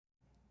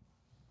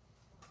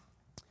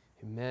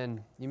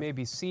Amen. You may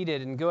be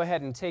seated and go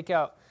ahead and take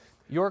out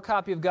your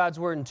copy of God's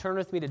Word and turn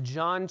with me to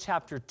John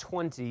chapter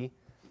 20.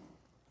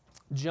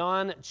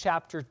 John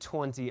chapter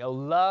 20. O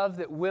love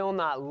that will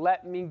not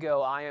let me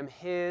go, I am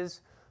His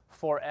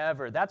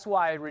forever. That's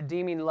why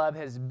redeeming love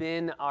has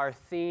been our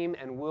theme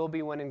and will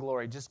be when in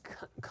glory. Just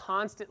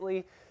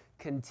constantly,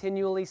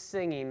 continually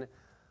singing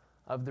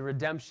of the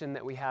redemption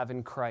that we have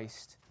in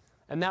Christ.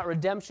 And that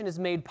redemption is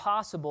made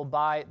possible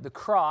by the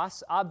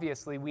cross.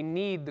 Obviously, we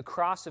need the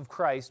cross of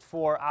Christ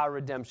for our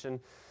redemption,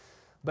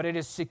 but it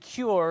is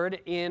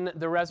secured in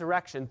the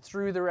resurrection,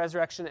 through the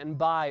resurrection and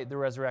by the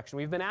resurrection.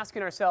 We've been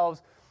asking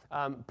ourselves,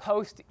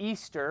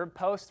 post-Easter,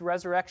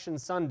 post-Resurrection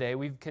Sunday,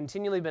 we've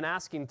continually been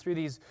asking through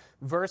these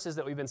verses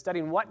that we've been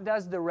studying, what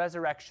does the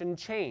resurrection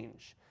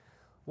change?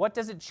 What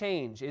does it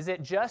change? Is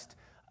it just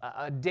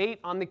a date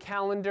on the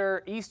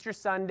calendar, Easter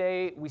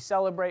Sunday, we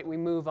celebrate, we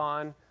move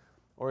on?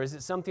 Or is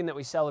it something that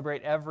we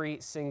celebrate every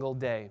single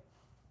day?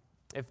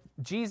 If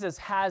Jesus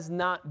has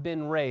not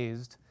been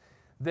raised,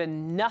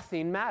 then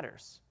nothing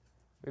matters.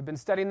 We've been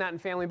studying that in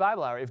Family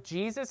Bible Hour. If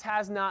Jesus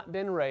has not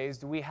been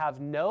raised, we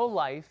have no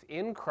life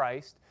in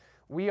Christ.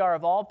 We are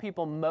of all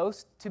people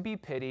most to be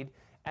pitied,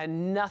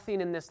 and nothing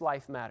in this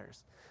life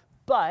matters.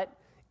 But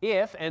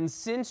if and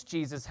since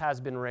Jesus has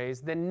been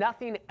raised, then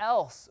nothing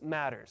else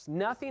matters.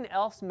 Nothing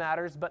else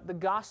matters but the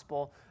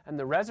gospel and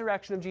the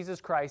resurrection of Jesus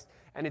Christ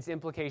and its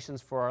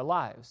implications for our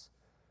lives.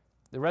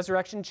 The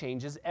resurrection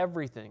changes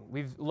everything.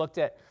 We've looked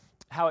at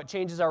how it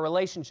changes our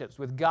relationships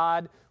with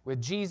God, with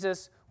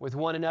Jesus, with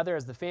one another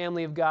as the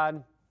family of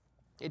God.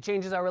 It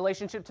changes our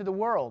relationship to the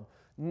world.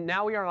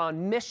 Now we are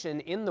on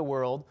mission in the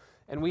world,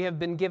 and we have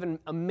been given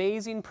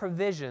amazing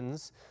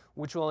provisions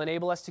which will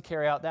enable us to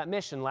carry out that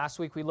mission. Last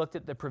week we looked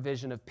at the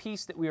provision of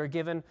peace that we are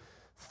given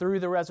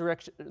through the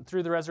resurrection.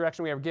 Through the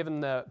resurrection, we are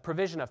given the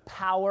provision of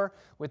power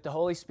with the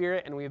Holy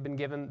Spirit, and we have been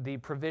given the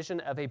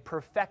provision of a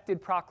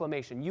perfected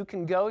proclamation. You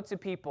can go to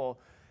people,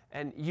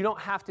 and you don't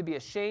have to be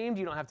ashamed,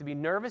 you don't have to be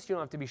nervous, you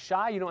don't have to be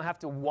shy, you don't have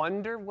to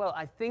wonder, well,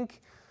 I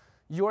think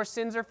your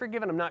sins are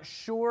forgiven. I'm not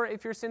sure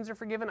if your sins are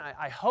forgiven.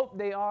 I hope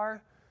they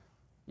are.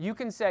 You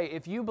can say,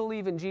 if you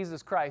believe in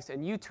Jesus Christ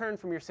and you turn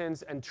from your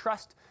sins and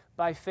trust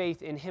by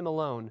faith in Him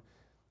alone,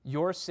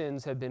 your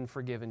sins have been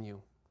forgiven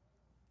you.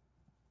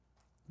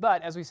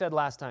 But, as we said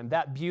last time,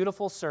 that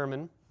beautiful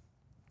sermon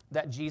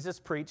that Jesus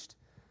preached,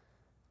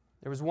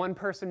 there was one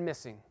person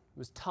missing. It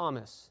was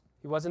Thomas.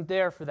 He wasn't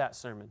there for that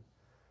sermon.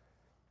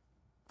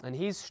 And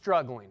he's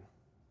struggling.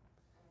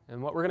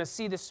 And what we're going to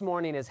see this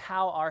morning is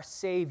how our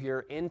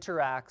Savior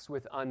interacts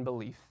with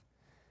unbelief.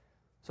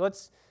 So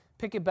let's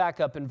pick it back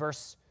up in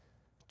verse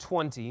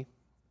 24.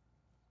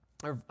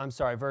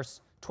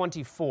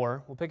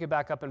 We'll pick it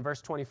back up in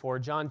verse 24,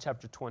 John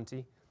chapter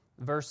 20,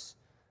 verse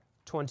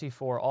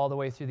 24, all the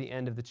way through the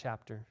end of the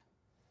chapter.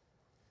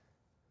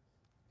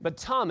 But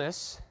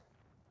Thomas,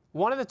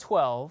 one of the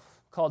 12,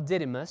 called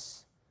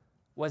Didymus,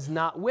 was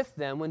not with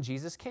them when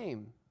Jesus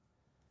came.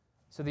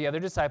 So the other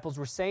disciples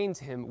were saying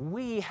to him,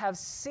 "We have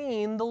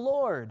seen the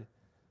Lord."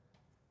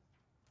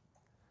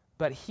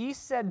 But he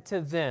said to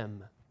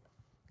them,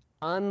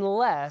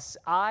 "Unless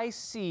I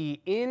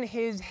see in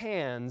His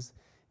hands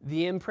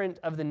the imprint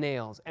of the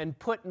nails, and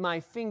put my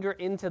finger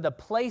into the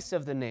place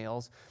of the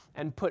nails,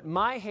 and put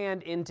my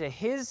hand into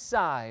His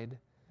side,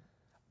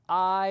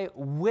 I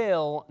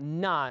will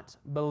not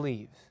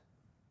believe."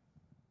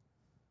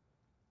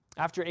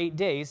 After 8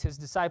 days, His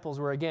disciples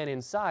were again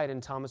inside,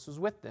 and Thomas was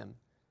with them.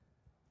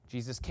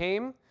 Jesus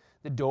came,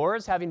 the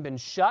doors having been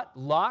shut,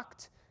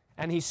 locked,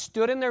 and He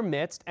stood in their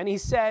midst, and He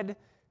said,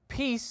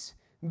 "Peace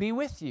be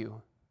with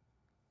you."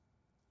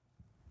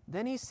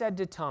 Then He said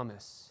to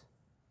Thomas,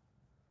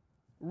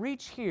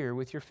 "Reach here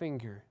with your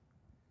finger.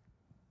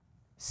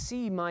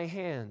 See my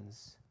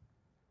hands.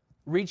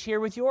 Reach here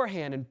with your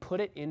hand and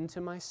put it into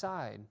my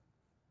side.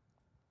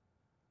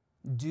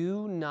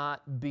 Do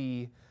not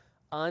be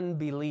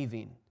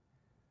unbelieving,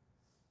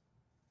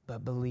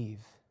 but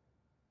believe."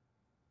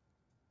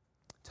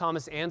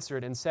 Thomas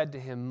answered and said to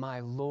Him, "My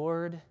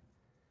Lord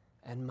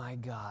and my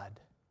God."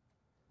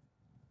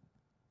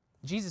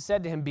 Jesus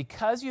said to him,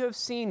 "Because you have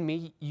seen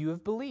me, you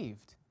have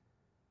believed.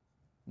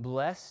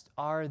 Blessed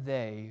are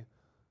they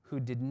who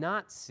did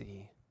not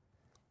see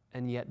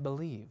and yet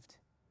believed."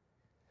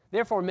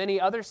 Therefore,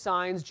 many other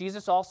signs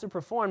Jesus also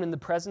performed in the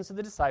presence of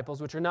the disciples,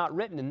 which are not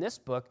written in this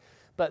book,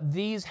 but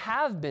these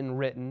have been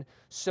written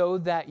so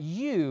that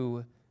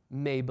you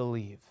may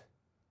believe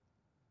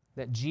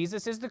that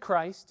Jesus is the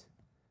Christ,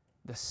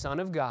 the Son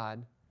of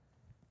God,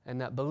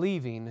 and that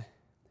believing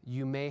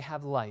you may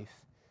have life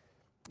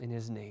in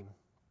His name.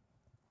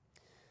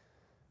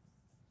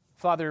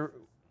 Father,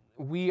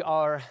 we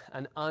are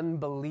an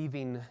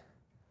unbelieving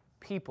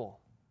people.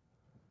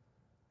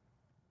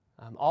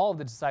 All of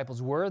the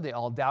disciples were. They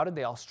all doubted.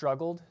 They all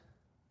struggled.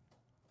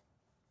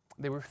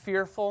 They were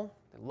fearful.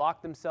 They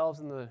locked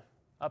themselves in the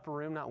upper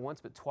room not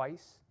once but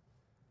twice.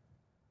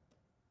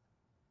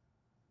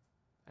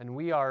 And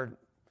we are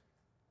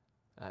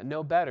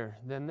no better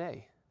than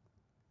they.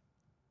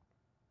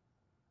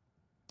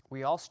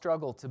 We all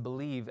struggle to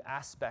believe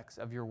aspects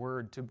of your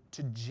word,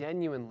 to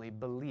genuinely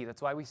believe.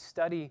 That's why we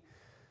study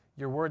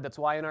your word. That's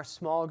why in our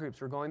small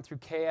groups we're going through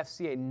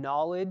KFCA,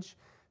 knowledge,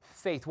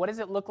 faith. What does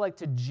it look like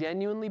to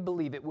genuinely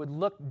believe? It would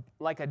look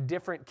like a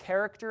different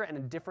character and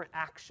a different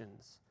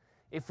actions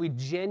if we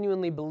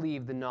genuinely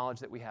believe the knowledge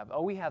that we have.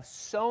 Oh, we have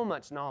so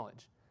much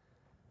knowledge.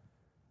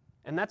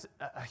 And that's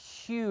a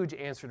huge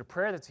answer to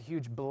prayer. That's a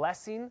huge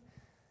blessing.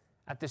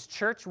 At this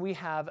church, we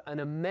have an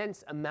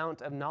immense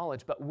amount of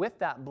knowledge, but with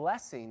that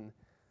blessing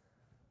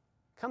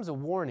comes a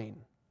warning.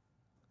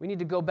 We need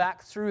to go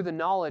back through the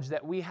knowledge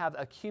that we have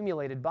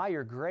accumulated by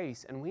your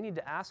grace, and we need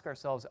to ask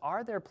ourselves,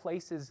 are there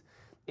places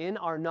in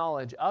our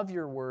knowledge of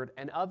your word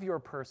and of your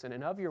person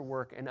and of your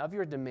work and of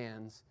your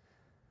demands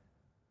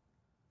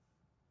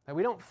that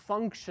we don't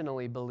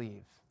functionally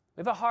believe?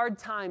 We have a hard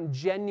time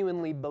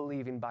genuinely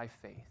believing by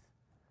faith.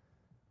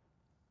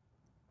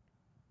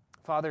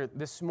 Father,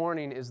 this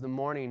morning is the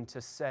morning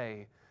to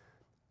say,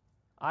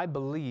 I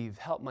believe,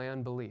 help my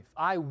unbelief.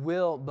 I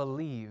will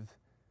believe.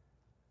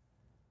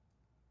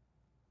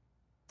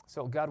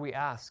 So God, we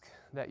ask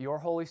that your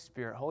Holy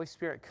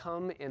Spirit,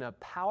 come in a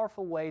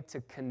powerful way to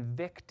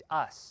convict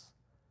us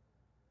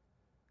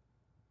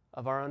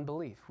of our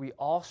unbelief. We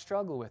all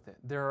struggle with it.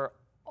 There are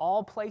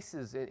all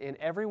places in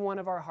every one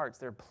of our hearts,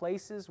 there are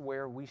places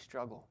where we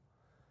struggle.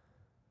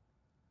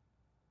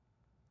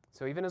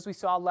 So even as we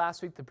saw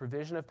last week, the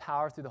provision of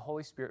power through the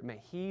Holy Spirit,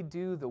 may He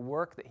do the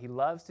work that He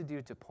loves to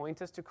do to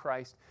point us to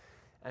Christ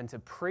and to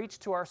preach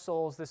to our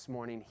souls this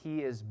morning.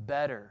 He is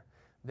better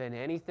than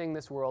anything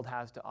this world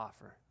has to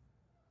offer.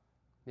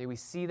 May we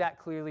see that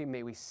clearly.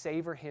 May we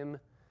savor Him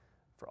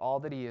for all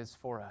that He is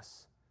for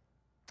us,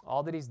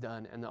 all that He's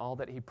done, and all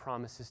that He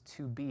promises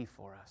to be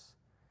for us.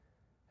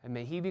 And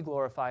may He be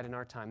glorified in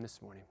our time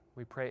this morning.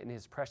 We pray it in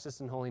His precious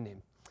and holy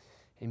name.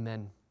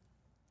 Amen.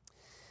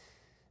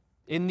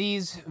 In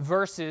these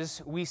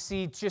verses, we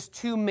see just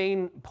two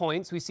main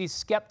points. We see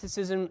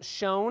skepticism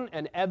shown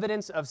and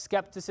evidence of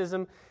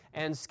skepticism,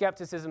 and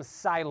skepticism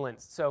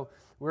silenced. So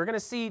we're going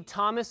to see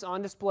Thomas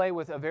on display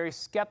with a very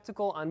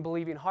skeptical,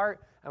 unbelieving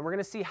heart, and we're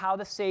going to see how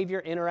the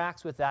Savior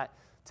interacts with that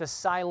to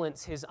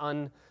silence his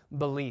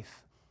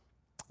unbelief.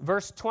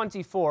 Verse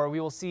 24, we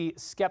will see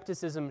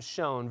skepticism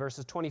shown,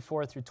 verses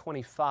 24 through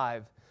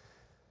 25.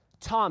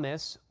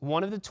 Thomas,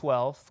 one of the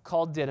 12,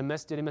 called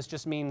Didymus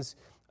just means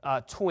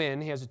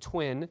twin, he has a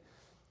twin,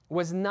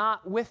 was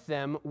not with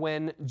them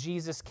when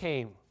Jesus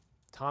came.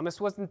 Thomas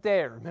wasn't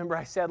there. Remember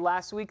I said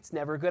last week, it's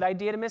never a good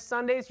idea to miss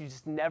Sundays. You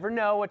just never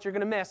know what you're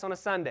going to miss on a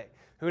Sunday.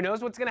 Who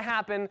knows what's going to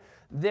happen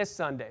this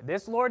Sunday?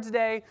 This Lord's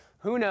Day,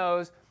 who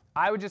knows?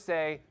 I would just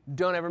say,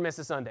 don't ever miss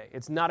a Sunday.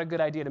 It's not a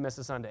good idea to miss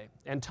a Sunday.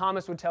 And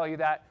Thomas would tell you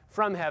that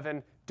from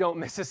heaven, don't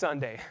miss a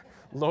Sunday.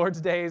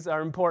 Lord's days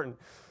are important.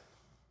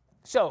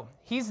 So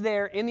he's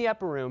there in the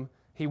upper room.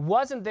 He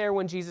wasn't there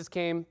when Jesus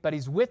came, but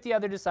he's with the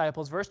other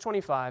disciples, verse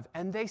 25,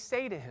 and they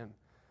say to him,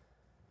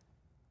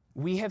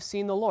 we have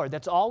seen the Lord.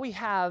 That's all we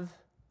have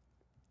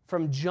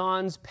from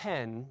John's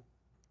pen.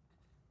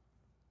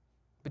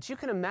 But you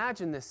can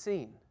imagine this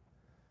scene.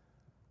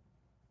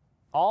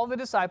 All the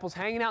disciples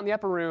hanging out in the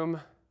upper room.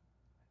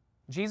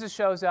 Jesus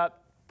shows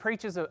up,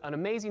 preaches an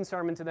amazing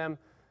sermon to them,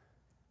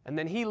 and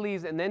then he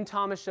leaves, and then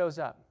Thomas shows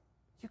up.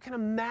 You can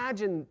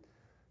imagine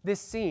this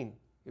scene.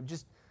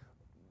 Just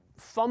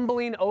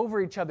fumbling over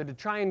each other to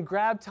try and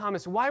grab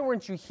Thomas. Why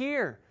weren't you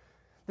here?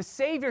 The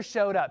Savior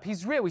showed up.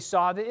 He's real. We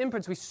saw the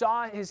imprints. We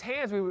saw his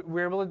hands. We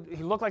were able to,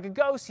 he looked like a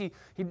ghost.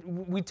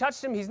 We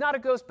touched him. He's not a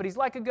ghost, but he's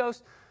like a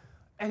ghost.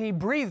 And he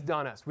breathed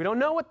on us. We don't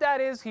know what that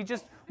is. He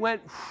just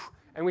went,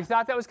 and we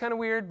thought that was kind of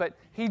weird, but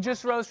he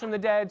just rose from the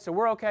dead, so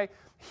we're okay.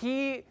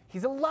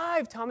 He's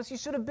alive, Thomas. You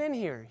should have been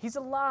here. He's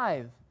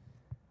alive.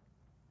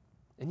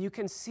 And you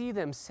can see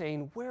them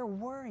saying, where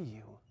were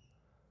you?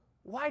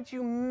 Why'd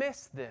you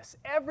miss this?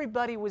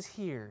 Everybody was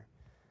here.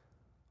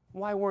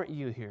 Why weren't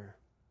you here?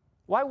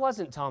 Why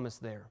wasn't Thomas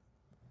there?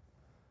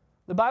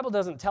 The Bible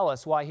doesn't tell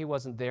us why he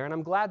wasn't there, and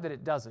I'm glad that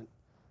it doesn't,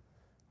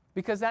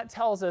 because that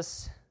tells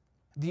us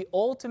the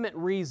ultimate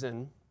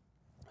reason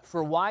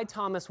for why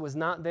Thomas was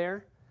not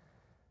there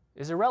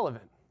is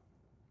irrelevant.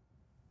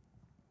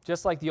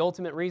 Just like the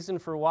ultimate reason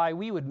for why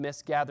we would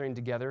miss gathering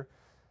together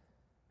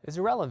is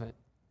irrelevant.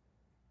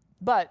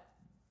 But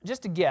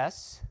just a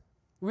guess,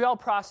 we all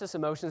process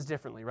emotions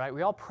differently, right?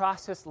 We all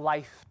process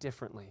life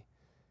differently.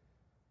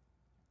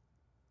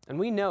 And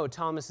we know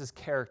Thomas's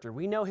character.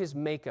 We know his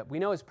makeup. We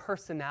know his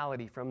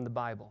personality from the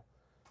Bible.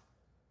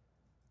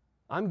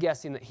 I'm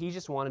guessing that he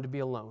just wanted to be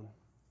alone.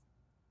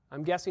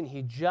 I'm guessing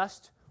he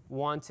just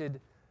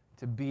wanted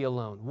to be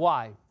alone.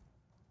 Why?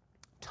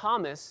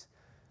 Thomas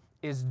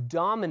is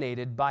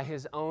dominated by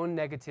his own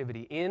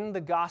negativity. In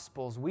the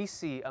Gospels, we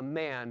see a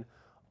man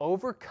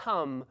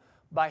overcome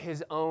by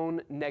his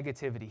own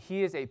negativity.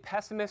 He is a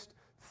pessimist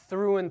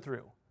through and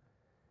through.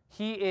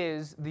 He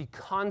is the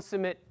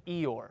consummate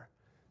Eeyore.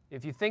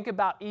 If you think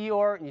about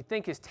Eeyore and you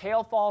think his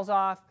tail falls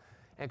off,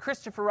 and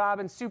Christopher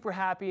Robin's super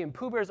happy, and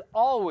Pooh Bear's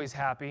always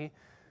happy,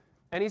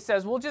 and he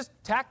says, well, just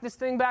tack this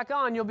thing back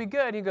on, you'll be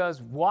good. He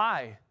goes,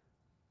 why?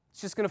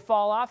 It's just going to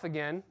fall off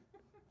again.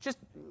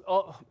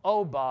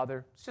 oh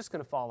bother, it's just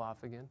going to fall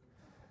off again.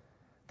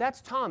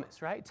 That's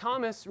Thomas, right?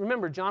 Thomas,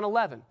 remember John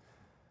 11.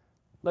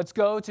 Let's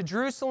go to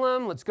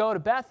Jerusalem. Let's go to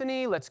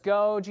Bethany. Let's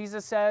go,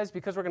 Jesus says,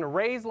 because we're going to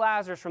raise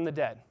Lazarus from the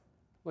dead.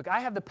 Look, I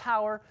have the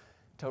power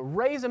to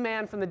raise a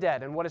man from the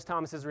dead. And what is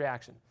Thomas's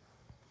reaction?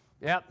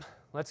 Yep,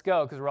 let's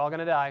go, because we're all going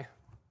to die.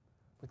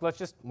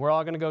 We're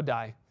all going to go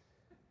die.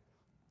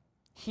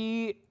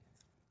 He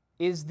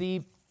is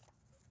the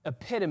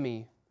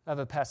epitome of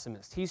a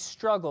pessimist. He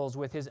struggles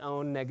with his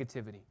own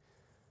negativity.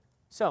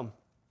 So,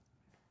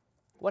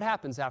 what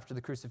happens after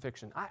the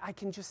crucifixion? I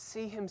can just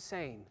see him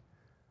saying,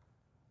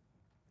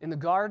 in the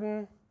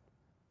Garden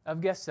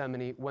of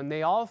Gethsemane, when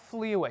they all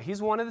flee away,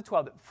 he's one of the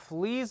 12 that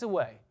flees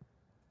away.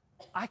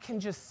 I can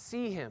just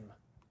see him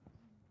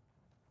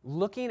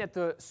looking at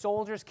the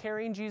soldiers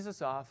carrying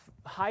Jesus off,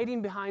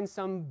 hiding behind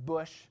some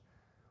bush,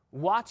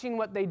 watching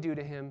what they do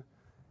to him,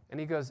 and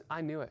he goes, I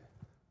knew it.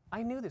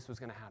 I knew this was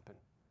going to happen.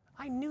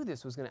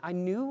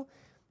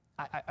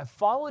 I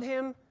followed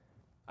him.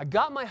 I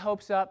got my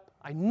hopes up.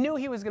 I knew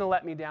he was going to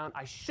let me down.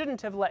 I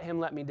shouldn't have let him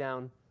let me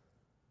down.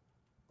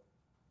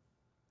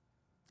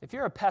 If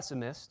you're a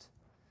pessimist,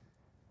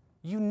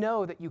 you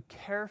know that you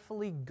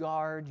carefully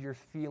guard your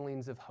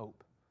feelings of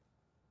hope.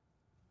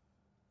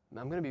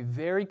 I'm going to be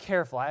very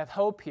careful. I have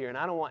hope here, and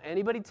I don't want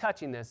anybody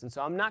touching this, and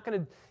so I'm not going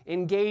to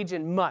engage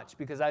in much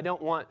because I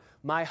don't want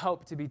my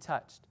hope to be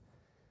touched.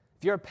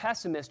 If you're a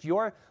pessimist,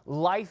 your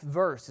life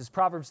verse is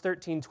Proverbs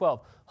 13:12.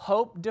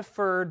 Hope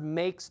deferred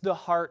makes the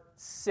heart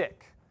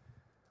sick.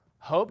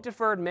 Hope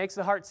deferred makes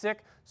the heart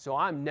sick, so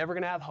I'm never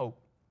going to have hope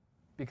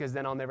because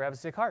then I'll never have a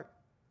sick heart.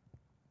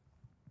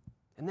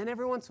 And then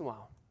every once in a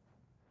while,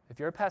 if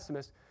you're a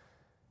pessimist,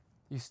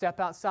 you step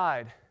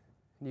outside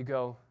and you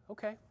go,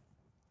 okay,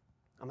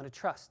 I'm going to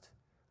trust.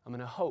 I'm going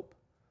to hope.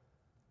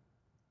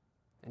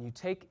 And you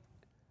take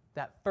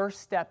that first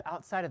step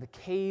outside of the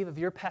cave of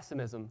your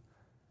pessimism,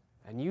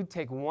 and you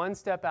take one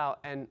step out,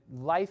 and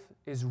life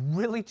is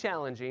really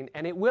challenging,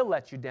 and it will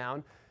let you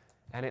down,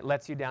 and it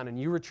lets you down, and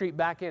you retreat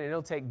back in, and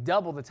it'll take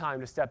double the time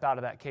to step out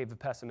of that cave of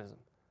pessimism.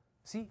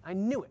 See, I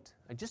knew it.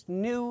 I just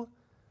knew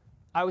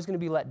I was going to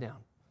be let down.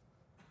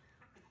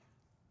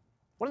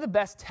 One of the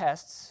best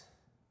tests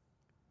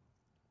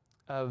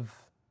of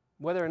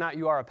whether or not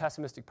you are a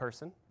pessimistic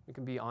person, we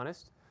can be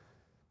honest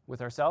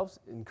with ourselves,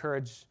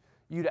 encourage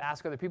you to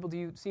ask other people, do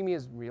you see me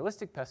as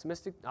realistic,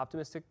 pessimistic,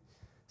 optimistic,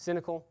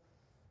 cynical?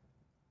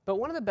 But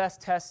one of the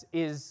best tests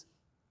is,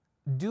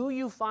 do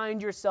you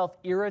find yourself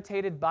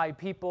irritated by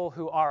people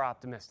who are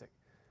optimistic?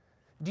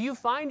 Do you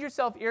find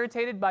yourself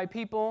irritated by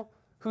people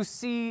who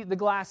see the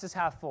glass as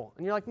half full?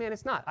 And you're like, man,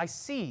 it's not. I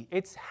see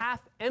it's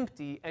half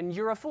empty and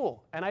you're a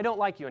fool and I don't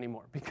like you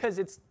anymore because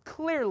it's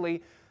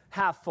clearly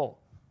half full.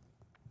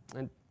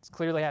 And it's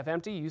clearly half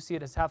empty. You see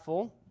it as half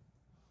full.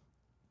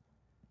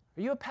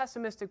 Are you a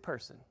pessimistic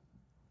person?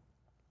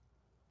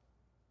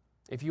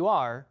 If you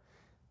are,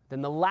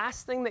 then the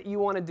last thing that you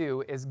want to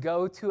do is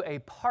go to a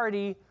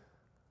party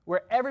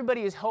where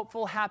everybody is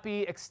hopeful,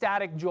 happy,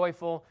 ecstatic,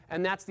 joyful,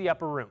 and that's the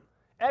upper room.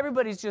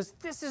 Everybody's just,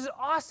 this is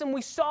awesome,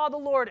 we saw the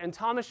Lord. And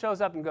Thomas shows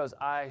up and goes,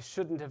 I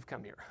shouldn't have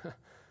come here.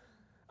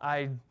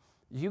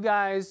 You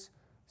guys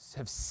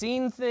have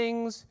seen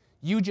things.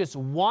 You just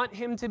want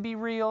him to be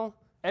real.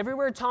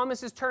 Everywhere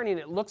Thomas is turning,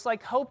 it looks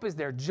like hope is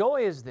there,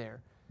 joy is there.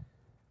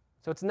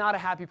 So it's not a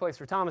happy place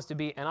for Thomas to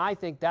be, and I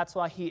think that's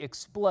why he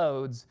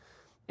explodes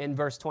in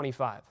verse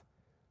 25.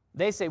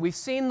 They say, we've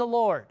seen the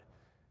Lord.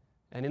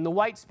 And in the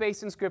white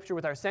space in Scripture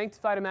with our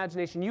sanctified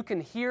imagination, you can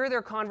hear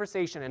their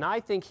conversation, and I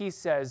think he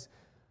says,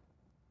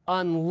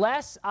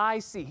 unless I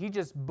see, he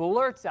just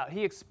blurts out,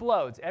 he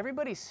explodes.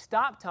 Everybody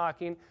stop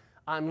talking,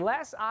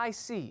 unless I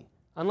see.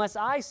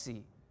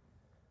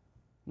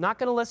 Not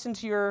going to listen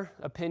to your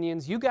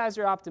opinions. You guys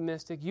are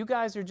optimistic. You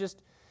guys are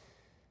just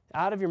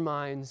out of your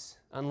minds.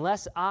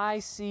 Unless I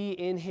see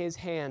in his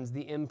hands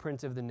the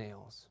imprint of the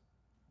nails.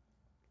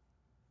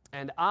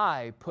 And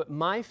I put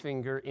my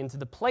finger into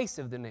the place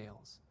of the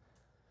nails.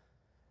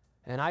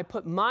 And I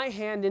put my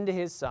hand into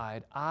his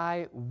side.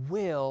 I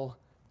will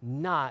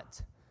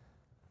not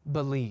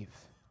believe.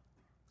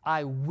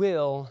 I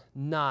will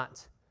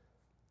not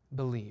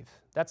believe.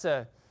 That's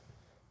a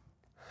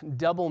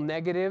double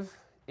negative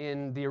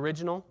in the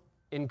original,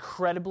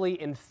 incredibly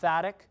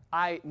emphatic.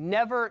 I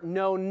never,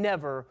 no,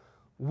 never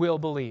will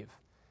believe.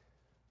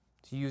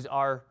 To use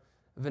our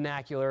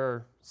vernacular,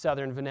 or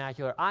Southern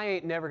vernacular, I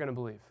ain't never going to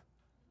believe.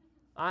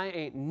 I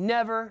ain't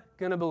never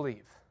going to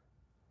believe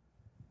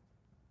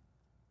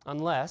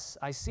unless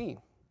I see.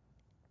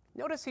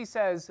 Notice he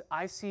says,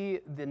 I see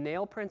the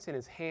nail prints in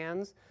his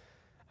hands,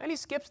 and he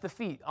skips the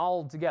feet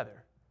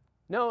altogether.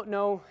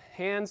 No,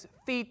 hands,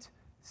 feet,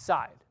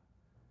 side.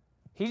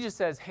 He just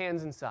says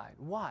hands and side.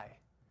 Why?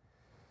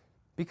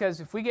 Because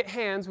if we get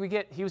hands,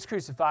 he was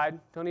crucified.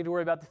 Don't need to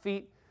worry about the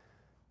feet.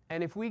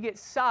 And if we get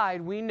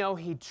side, we know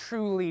he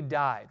truly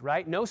died,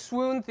 right? No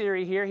swoon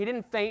theory here. He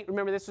didn't faint.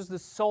 Remember, this was the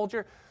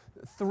soldier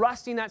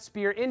thrusting that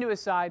spear into his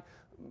side,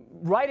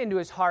 right into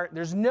his heart.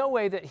 There's no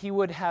way that he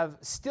would have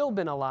still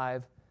been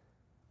alive.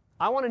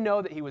 I want to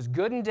know that he was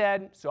good and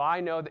dead, so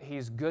I know that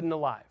he's good and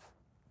alive.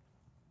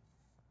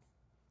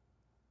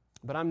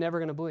 But I'm never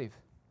going to believe.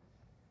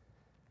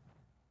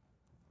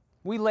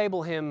 We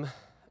label him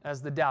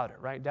as the doubter,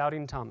 right?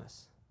 Doubting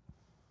Thomas.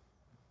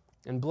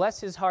 And bless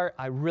his heart,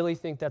 I really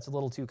think that's a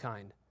little too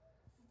kind.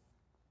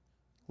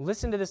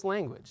 Listen to this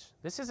language.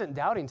 This isn't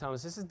doubting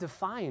Thomas, this is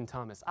defying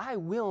Thomas. I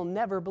will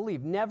never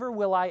believe. Never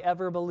will I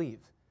ever believe.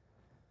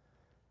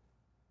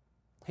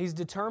 He's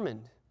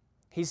determined.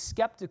 He's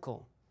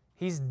skeptical.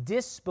 He's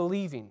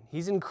disbelieving.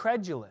 He's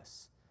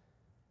incredulous.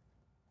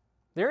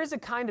 There is a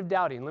kind of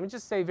doubting, let me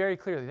just say very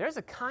clearly, there's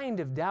a kind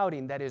of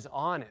doubting that is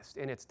honest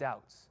in its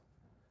doubts.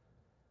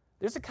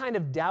 There's a kind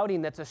of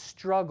doubting that's a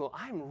struggle.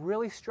 I'm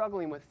really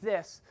struggling with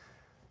this.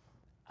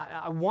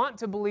 I want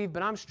to believe,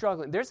 but I'm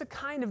struggling. There's a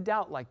kind of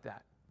doubt like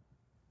that.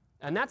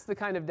 And that's the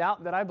kind of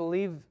doubt that I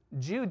believe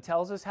Jude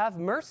tells us, have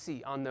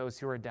mercy on those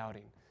who are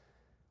doubting.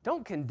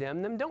 Don't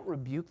condemn them. Don't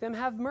rebuke them.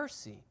 Have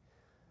mercy.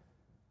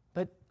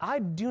 But I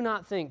do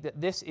not think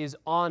that this is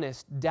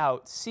honest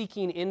doubt,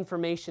 seeking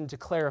information to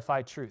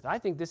clarify truth. I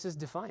think this is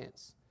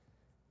defiance.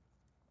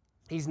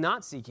 He's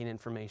not seeking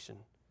information.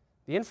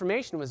 The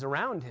information was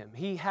around him.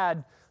 He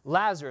had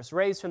Lazarus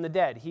raised from the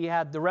dead. He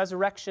had the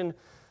resurrection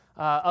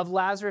of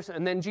Lazarus,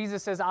 and then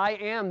Jesus says, I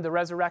am the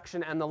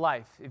resurrection and the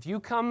life. If you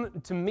come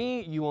to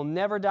me, you will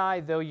never die,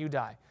 though you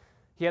die.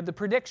 He had the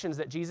predictions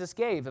that Jesus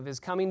gave of his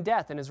coming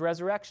death and his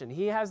resurrection.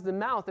 He has the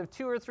mouth of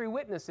 2 or 3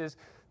 witnesses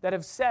that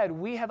have said,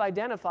 we have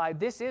identified,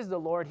 this is the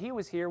Lord, he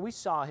was here, we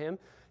saw him.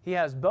 He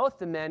has both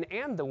the men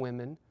and the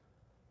women.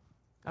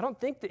 I don't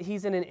think that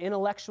he's in an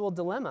intellectual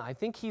dilemma. I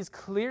think he's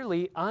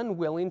clearly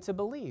unwilling to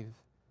believe.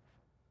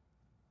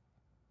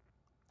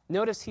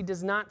 Notice he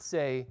does not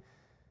say,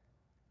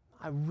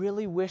 I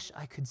really wish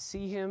I could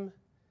see him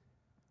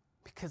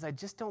because I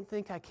just don't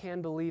think I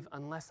can believe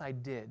unless I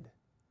did.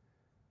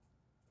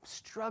 I'm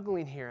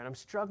struggling here and I'm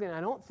struggling. I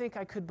don't think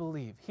I could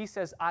believe. He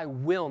says, I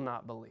will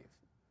not believe.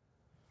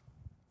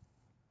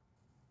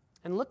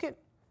 And look at,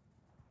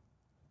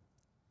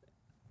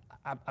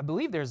 I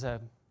believe there's an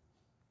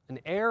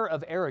air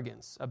of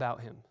arrogance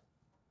about him.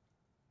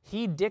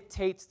 He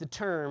dictates the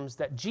terms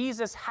that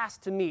Jesus has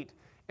to meet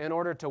in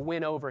order to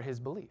win over his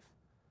belief.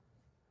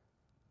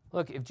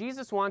 Look, if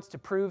Jesus wants to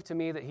prove to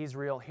me that he's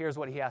real, here's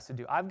what he has to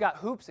do. I've got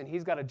hoops and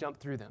he's got to jump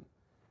through them.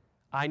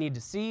 I need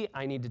to see,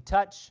 I need to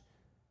touch,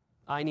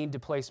 I need to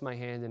place my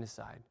hand in his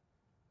side.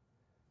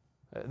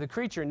 The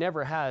creature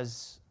never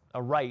has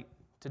a right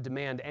to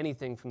demand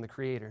anything from the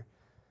Creator.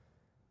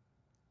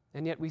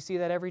 And yet we see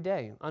that every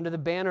day. Under the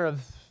banner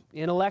of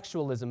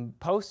intellectualism,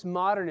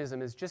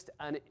 postmodernism is just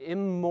an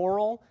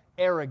immoral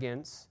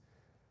arrogance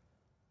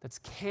that's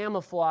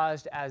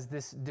camouflaged as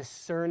this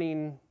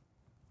discerning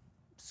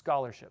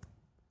scholarship.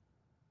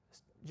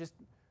 Just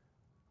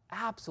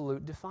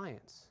absolute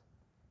defiance.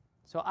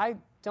 So I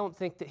don't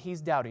think that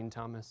he's doubting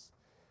Thomas.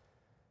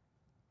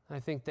 I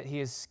think that he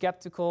is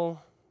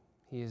skeptical.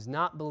 He is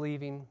not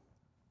believing.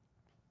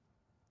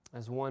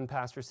 As one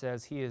pastor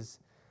says, he is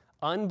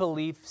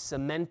unbelief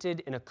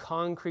cemented in a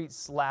concrete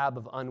slab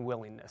of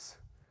unwillingness.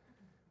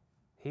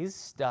 He's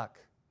stuck.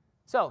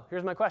 So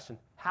here's my question.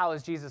 How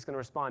is Jesus going to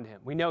respond to him?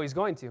 We know he's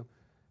going to.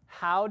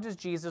 How does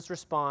Jesus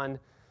respond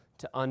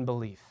to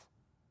unbelief?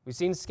 We've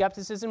seen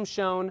skepticism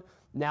shown,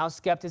 now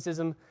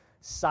skepticism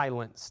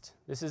silenced.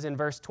 This is in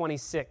verse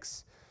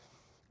 26.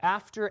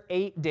 After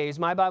 8 days,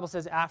 my Bible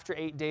says after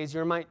 8 days,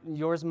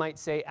 yours might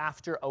say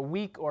after a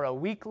week or a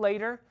week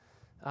later.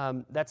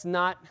 That's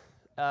not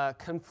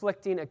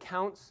conflicting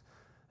accounts.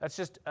 That's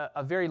just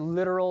a very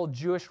literal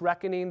Jewish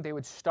reckoning. They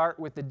would start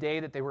with the day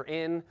that they were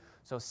in.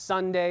 So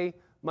Sunday,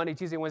 Monday,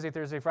 Tuesday, Wednesday,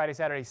 Thursday, Friday,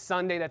 Saturday,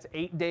 Sunday, that's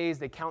 8 days.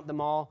 They count them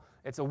all.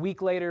 It's a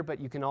week later,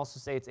 but you can also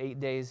say it's 8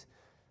 days.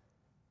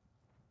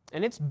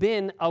 And it's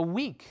been a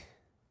week.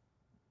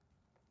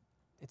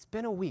 It's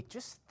been a week.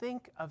 Just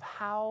think of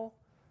how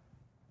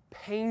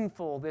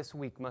painful this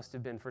week must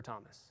have been for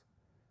Thomas.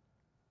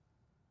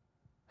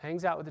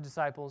 Hangs out with the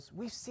disciples.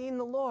 We've seen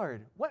the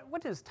Lord.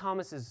 What is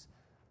Thomas's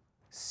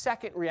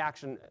second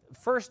reaction?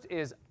 First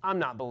is, I'm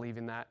not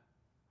believing that.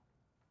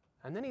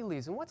 And then he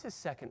leaves. And what's his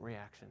second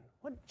reaction?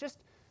 Just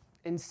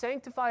in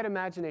sanctified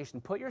imagination,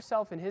 put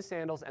yourself in his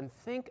sandals and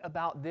think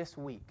about this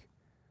week.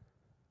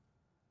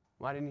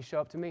 Why didn't he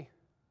show up to me?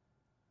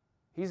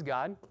 He's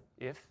God.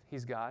 If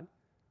he's God,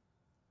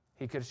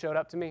 he could have showed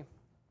up to me.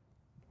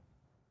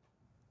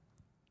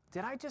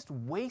 Did I just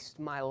waste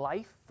my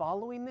life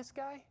following this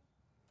guy?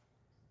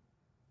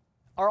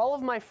 Are all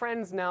of my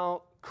friends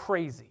now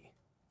crazy?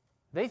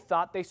 They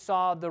thought they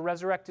saw the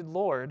resurrected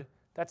Lord.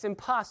 That's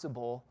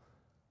impossible.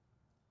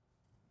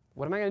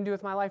 What am I going to do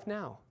with my life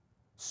now?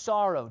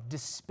 Sorrow,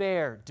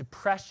 despair,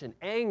 depression,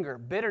 anger,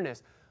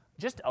 bitterness.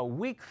 Just a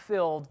week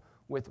filled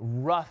with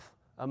rough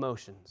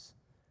emotions.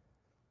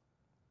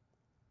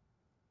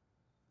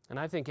 And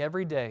I think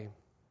every day,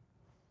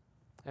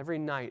 every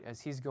night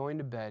as he's going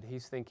to bed,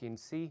 he's thinking,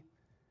 see,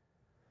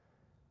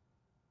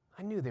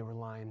 I knew they were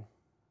lying.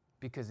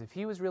 Because if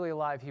he was really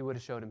alive, he would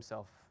have showed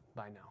himself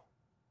by now.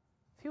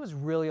 If he was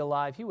really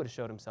alive, he would have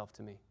showed himself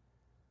to me.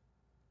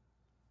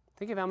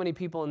 Think of how many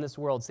people in this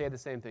world say the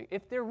same thing.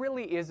 If there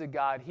really is a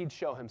God, he'd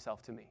show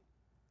himself to me.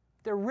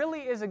 If there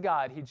really is a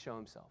God, he'd show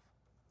himself.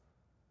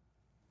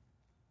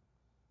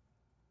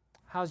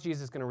 How's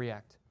Jesus going to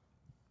react?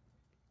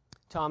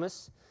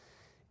 Thomas,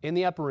 in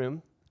the upper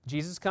room,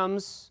 Jesus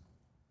comes,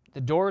 the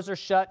doors are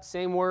shut,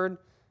 same word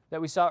that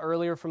we saw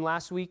earlier from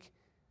last week.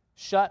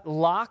 Shut,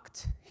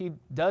 locked. He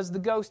does the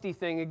ghosty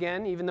thing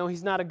again. Even though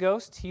he's not a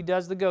ghost, he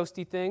does the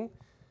ghosty thing.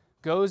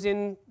 Goes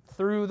in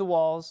through the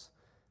walls,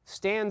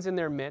 stands in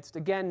their midst.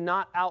 Again,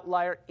 not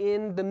outlier,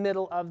 in the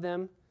middle of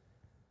them.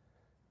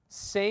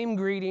 Same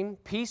greeting,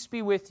 peace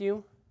be with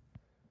you.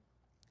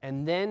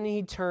 And then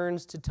he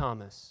turns to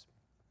Thomas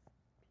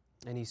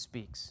and he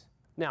speaks.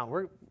 Now,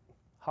 we're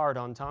hard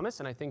on Thomas,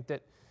 and I think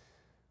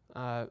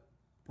that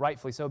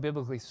rightfully so,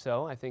 biblically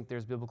so. I think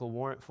there's biblical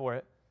warrant for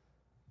it.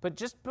 But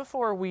just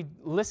before we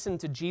listen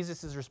to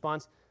Jesus'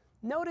 response,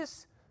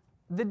 notice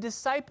the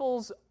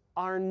disciples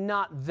are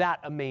not that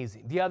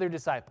amazing. The other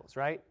disciples,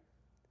 right?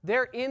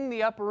 They're in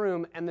the upper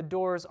room and the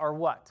doors are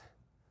what?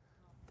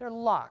 They're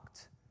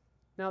locked.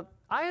 Now,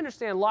 I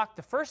understand locked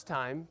the first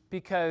time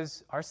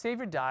because our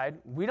Savior died.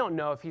 We don't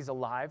know if he's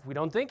alive. We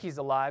don't think he's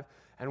alive.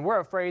 And we're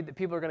afraid that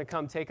people are going to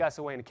come take us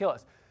away and kill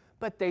us.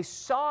 But they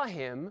saw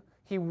him.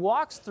 He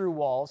walks through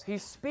walls. He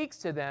speaks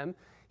to them.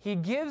 He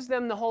gives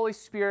them the Holy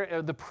Spirit,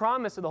 or the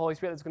promise of the Holy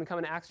Spirit that's going to come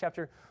in Acts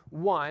chapter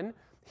 1.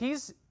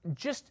 He's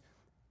just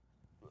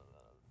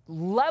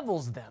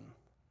levels them.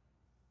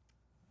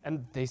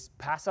 And they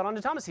pass that on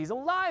to Thomas. He's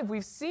alive.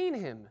 We've seen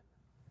him.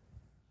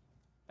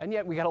 And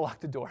yet we got to lock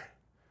the door.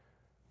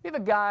 We have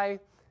a guy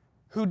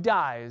who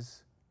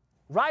dies,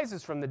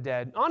 rises from the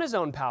dead on his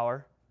own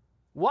power,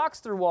 walks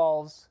through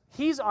walls.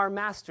 He's our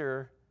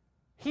master.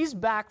 He's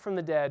back from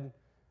the dead,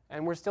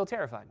 and we're still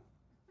terrified,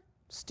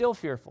 still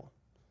fearful.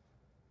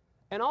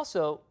 And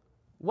also,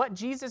 what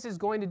Jesus is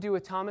going to do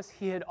with Thomas,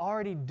 he had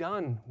already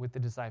done with the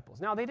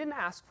disciples. Now, they didn't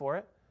ask for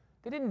it.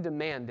 They didn't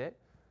demand it.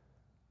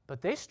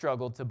 But they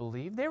struggled to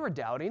believe. They were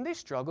doubting. They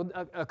struggled.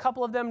 A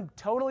couple of them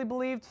totally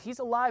believed. He's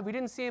alive. We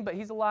didn't see him, but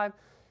he's alive.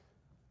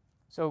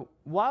 So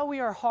while we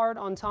are hard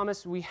on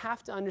Thomas, we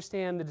have to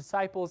understand the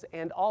disciples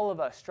and all of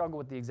us struggle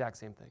with the exact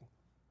same thing.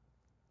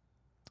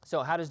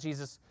 So how does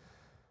Jesus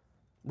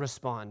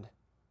respond?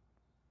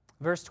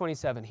 Verse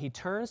 27, he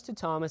turns to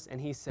Thomas and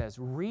he says,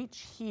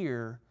 reach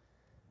here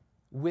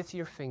with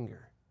your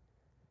finger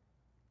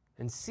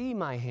and see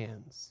my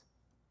hands,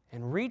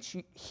 and reach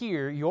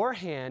here your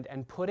hand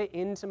and put it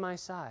into my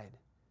side.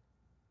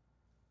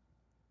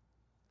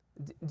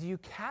 Do you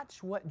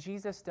catch what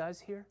Jesus does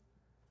here?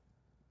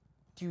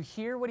 Do you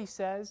hear what he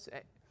says?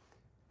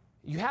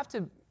 You have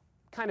to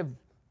kind of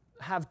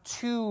have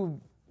two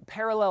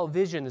parallel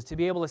visions to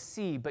be able to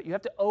see, but you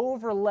have to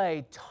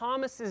overlay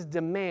Thomas's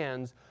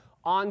demands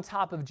on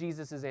top of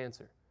Jesus'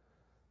 answer.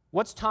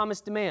 What's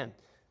Thomas' demand?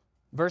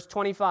 Verse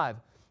 25,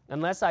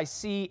 unless I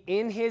see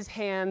in his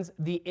hands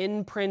the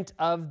imprint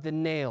of the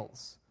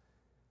nails.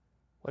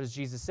 What does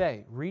Jesus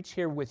say? Reach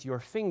here with your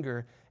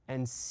finger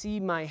and see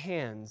my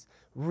hands.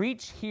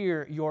 Reach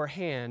here your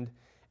hand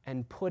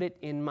and put it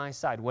in my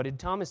side. What did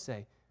Thomas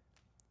say?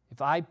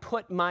 If I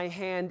put my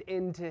hand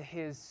into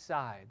his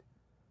side.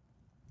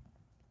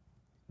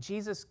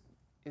 Jesus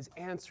is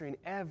answering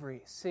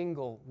every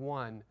single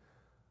one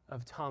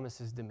of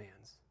Thomas's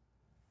demands.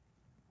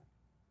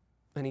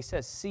 And he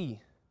says, see.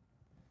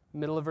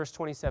 Middle of verse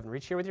 27.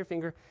 Reach here with your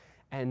finger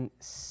and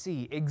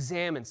see.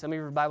 Examine. Some of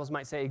your Bibles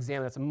might say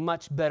examine. That's a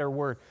much better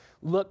word.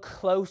 Look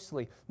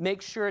closely.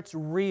 Make sure it's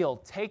real.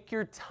 Take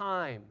your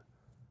time.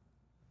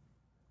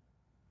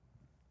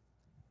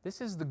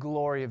 This is the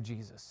glory of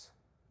Jesus.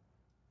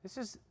 This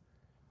is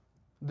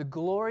the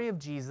glory of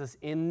Jesus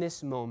in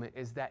this moment,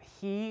 is that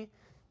he,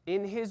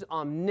 in his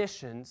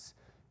omniscience,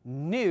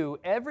 knew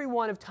every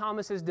one of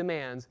Thomas's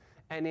demands,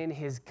 and in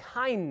his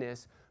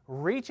kindness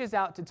reaches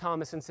out to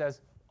Thomas and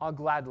says, I'll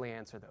gladly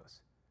answer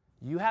those.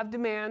 You have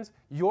demands,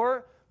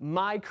 you're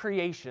my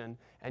creation,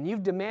 and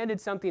you've demanded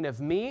something of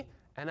me,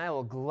 and I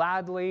will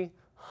gladly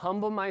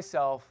humble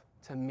myself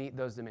to meet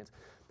those demands.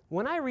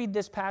 When I read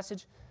this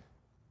passage,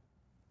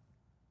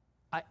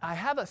 I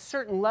have a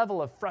certain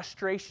level of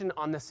frustration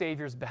on the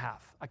Savior's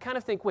behalf. I kind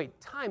of think,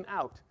 wait, time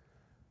out.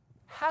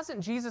 Hasn't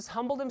Jesus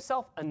humbled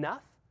himself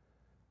enough?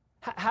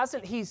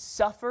 Hasn't he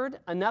suffered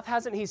enough?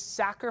 Hasn't he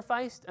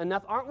sacrificed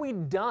enough? Aren't we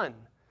done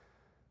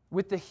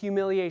with the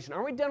humiliation?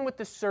 Aren't we done with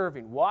the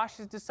serving? Wash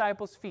his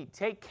disciples' feet.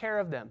 Take care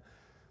of them.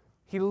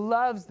 He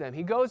loves them.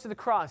 He goes to the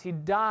cross. He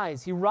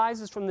dies. He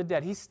rises from the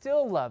dead. He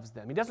still loves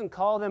them. He doesn't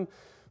call them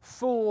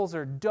fools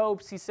or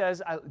dopes. He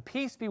says,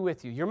 peace be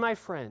with you. You're my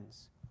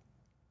friends.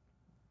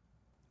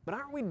 But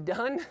aren't we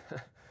done?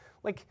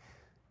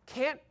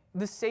 Can't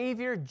the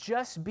Savior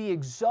just be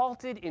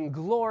exalted in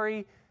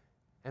glory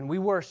and we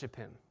worship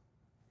him?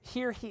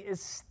 Here he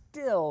is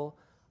still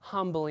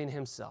humbling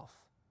himself.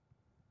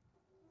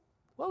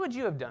 What would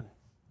you have done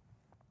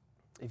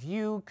if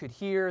you could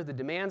hear the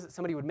demands that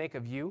somebody would make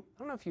of you? I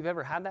don't know if you've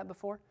ever had that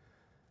before.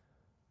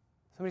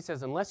 Somebody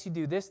says, unless you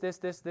do this, this,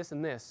 this,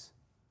 and this,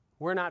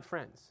 we're not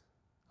friends.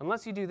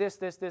 Unless you do this,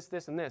 this, this,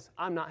 this, and this,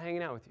 I'm not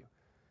hanging out with you.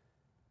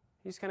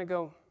 You just kind of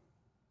go,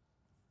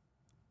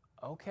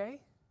 okay.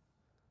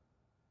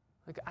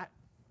 Like,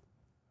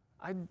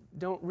 I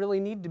don't really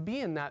need to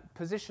be in that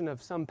position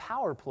of some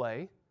power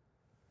play.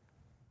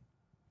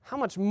 How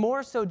much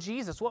more so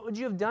Jesus? What would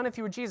you have done if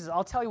you were Jesus?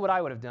 I'll tell you what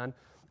I would have done.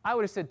 I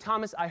would have said,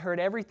 Thomas, I heard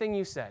everything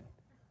you said.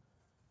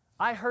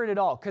 I heard it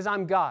all because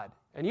I'm God.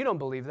 And you don't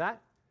believe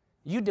that.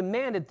 You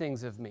demanded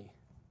things of me.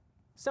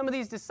 Some of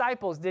these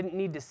disciples didn't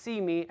need to see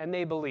me, and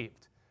they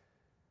believed.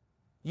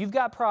 You've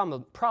got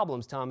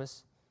problems,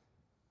 Thomas.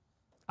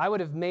 I would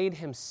have made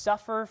him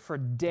suffer for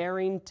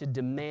daring to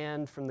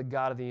demand from the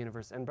God of the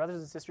universe. And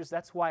brothers and sisters,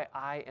 that's why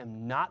I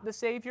am not the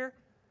Savior,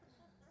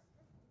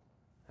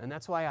 and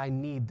that's why I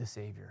need the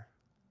Savior.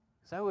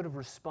 Because I would have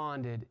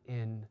responded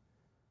in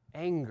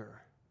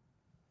anger.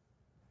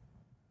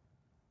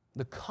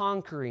 The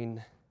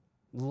conquering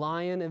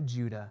Lion of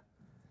Judah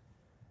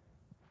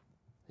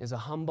is a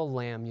humble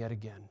lamb yet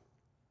again,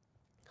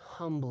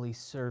 humbly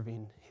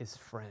serving his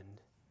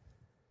friend.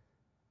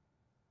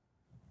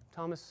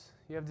 Thomas,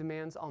 you have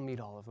demands? I'll meet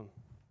all of them.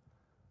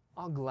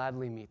 I'll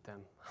gladly meet them.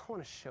 I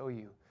want to show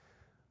you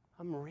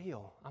I'm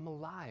real. I'm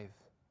alive.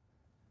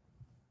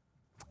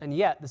 And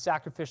yet, the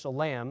sacrificial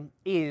lamb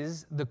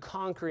is the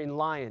conquering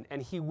lion,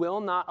 and he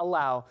will not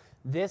allow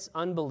this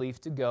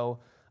unbelief to go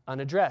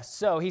unaddressed.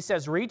 So he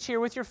says, reach here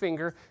with your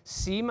finger,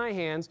 see my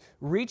hands,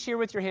 reach here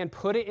with your hand,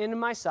 put it into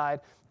my side,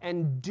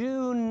 and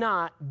do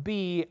not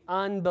be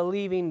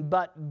unbelieving,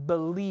 but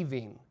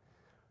believing.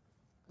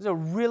 There's a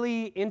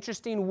really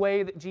interesting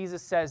way that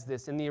Jesus says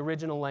this in the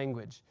original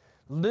language.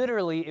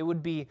 Literally, it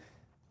would be,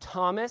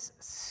 Thomas,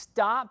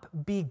 stop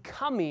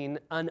becoming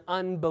an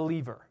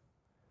unbeliever.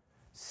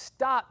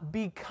 Stop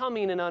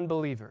becoming an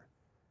unbeliever.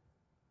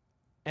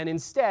 And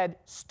instead,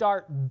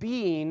 start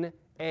being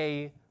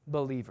a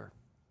believer.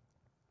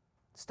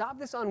 Stop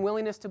this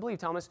unwillingness to believe,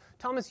 Thomas.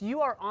 Thomas, you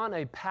are on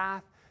a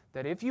path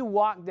that if you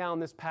walk down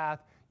this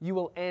path, you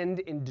will end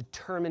in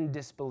determined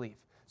disbelief.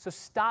 So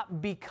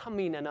stop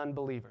becoming an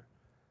unbeliever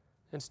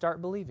and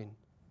start believing.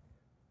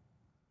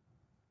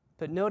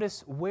 But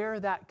notice where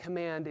that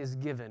command is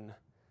given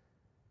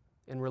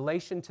in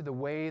relation to the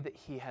way that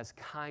he has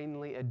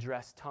kindly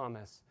addressed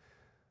Thomas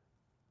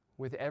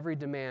with every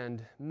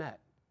demand met.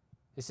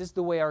 This is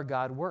the way our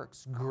God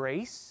works.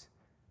 Grace,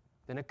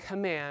 then a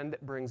command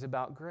that brings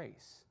about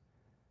grace.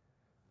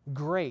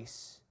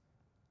 Grace.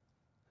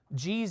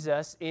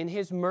 Jesus, in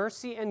his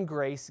mercy and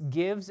grace,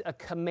 gives a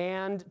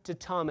command to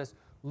Thomas.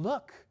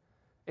 Look,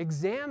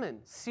 examine,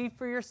 see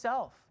for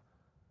yourself.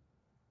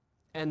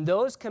 And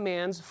those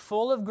commands,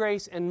 full of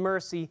grace and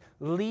mercy,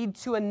 lead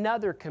to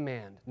another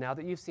command. Now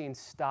that you've seen,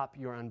 stop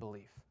your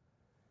unbelief.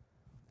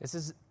 This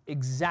is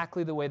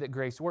exactly the way that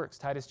grace works.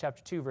 Titus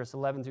chapter 2, verse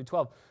 11 through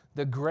 12.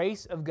 The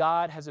grace of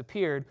God has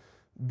appeared,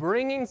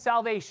 bringing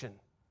salvation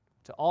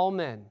to all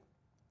men,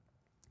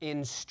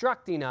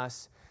 instructing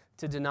us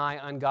to deny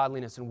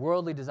ungodliness and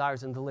worldly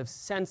desires and to live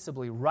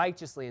sensibly,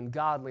 righteously, and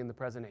godly in the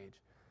present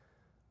age.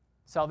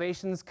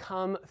 Salvations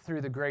come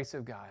through the grace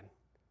of God.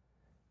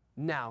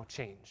 Now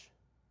change.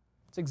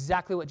 It's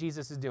exactly what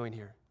Jesus is doing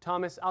here.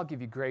 Thomas, I'll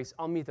give you grace.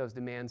 I'll meet those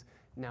demands.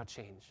 Now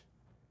change.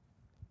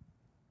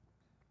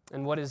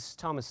 And what does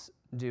Thomas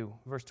do?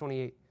 Verse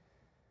 28.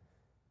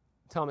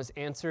 Thomas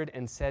answered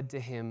and said to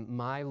him,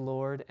 my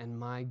Lord and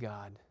my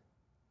God.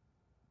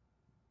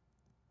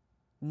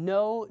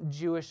 No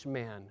Jewish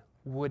man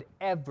would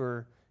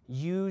ever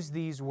use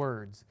these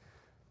words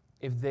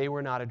if they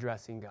were not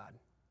addressing God.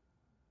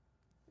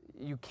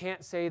 You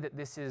can't say that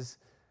this is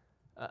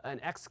an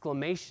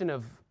exclamation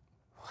of,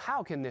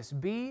 how can this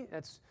be?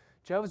 That's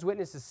Jehovah's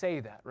Witnesses say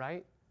that,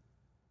 right?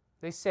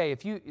 They say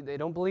they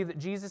don't believe that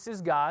Jesus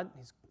is God,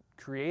 he's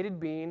created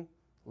being,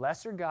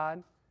 lesser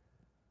God.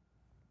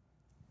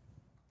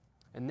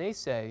 And they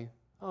say,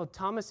 oh,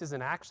 Thomas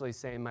isn't actually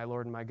saying my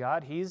Lord and my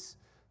God. He's,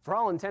 for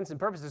all intents and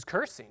purposes,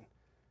 cursing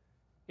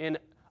in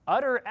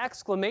utter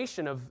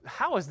exclamation of,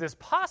 how is this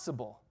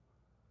possible?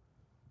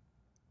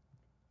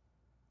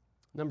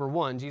 Number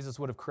one, Jesus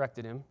would have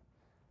corrected him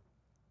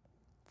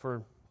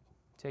for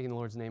taking the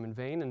Lord's name in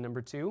vain. And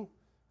number two,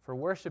 for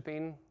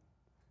worshiping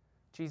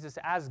Jesus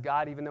as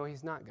God, even though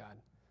he's not God.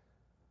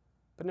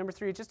 But number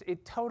three,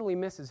 it totally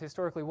misses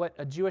historically what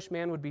a Jewish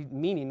man would be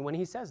meaning when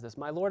he says this,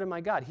 my Lord and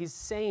my God. He's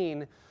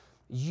saying,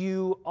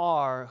 you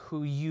are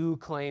who you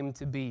claim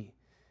to be.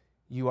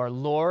 You are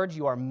Lord,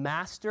 you are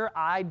Master.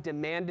 I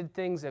demanded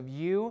things of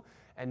you,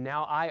 and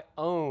now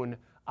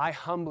I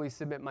humbly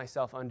submit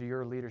myself under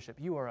your leadership.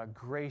 You are a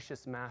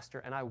gracious Master,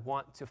 and I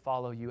want to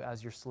follow you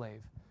as your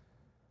slave.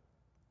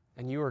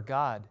 And you are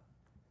God.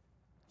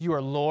 You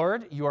are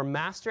Lord, you are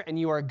Master, and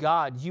you are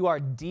God. You are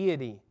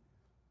deity.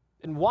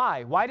 And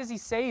why? Why does he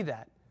say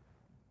that?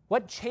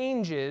 What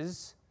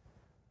changes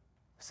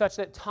such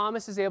that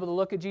Thomas is able to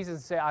look at Jesus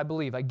and say, I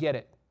believe, I get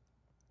it?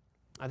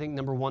 I think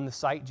number one, the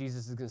sight,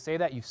 Jesus is going to say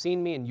that. You've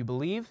seen me and you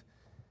believe.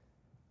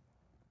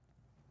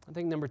 I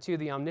think number two,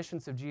 the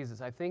omniscience of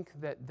Jesus. I think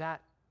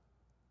that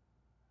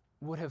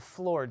would have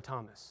floored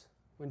Thomas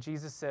when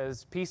Jesus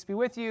says, peace be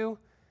with you,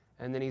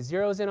 and then he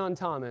zeroes in on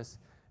Thomas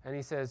and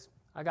he says,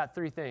 I got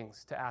three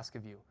things to ask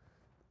of you.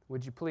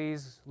 would you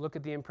please look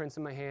at the imprints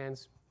in my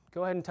hands?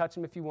 Go ahead and touch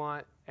them if you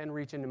want, and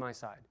reach into my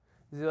side.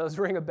 Do those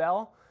ring a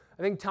bell?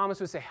 I think Thomas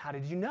would say, how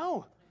did you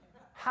know?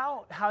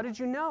 How did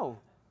you know?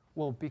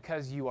 Well,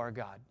 because you are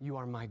God. You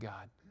are my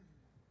God.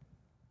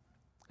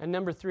 And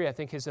number 3, I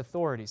think his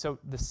authority. So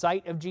the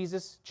sight of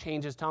Jesus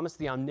changes Thomas.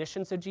 The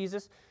omniscience of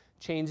Jesus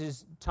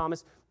changes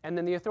Thomas. And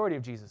then the authority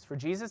of Jesus. For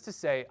Jesus to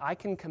say, I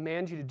can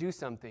command you to do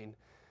something,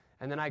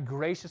 and then I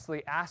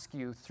graciously ask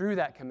you through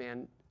that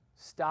command,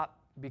 stop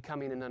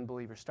becoming an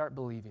unbeliever. Start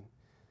believing.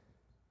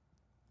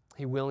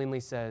 He willingly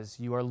says,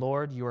 you are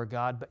Lord, you are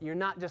God, but you're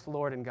not just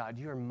Lord and God.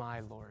 You are my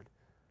Lord.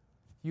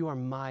 You are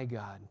my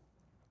God.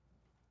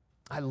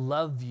 I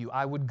love you.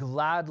 I would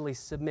gladly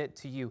submit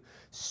to you,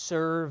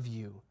 serve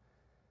you.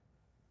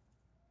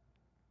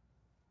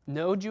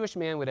 No Jewish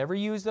man would ever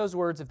use those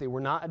words if they were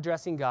not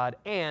addressing God,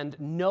 and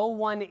no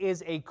one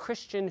is a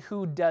Christian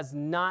who does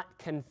not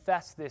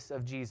confess this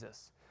of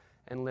Jesus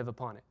and live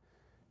upon it.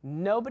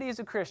 Nobody is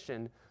a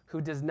Christian who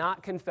does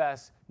not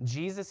confess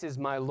Jesus is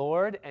my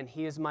Lord and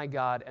he is my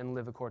God and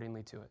live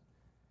accordingly to it.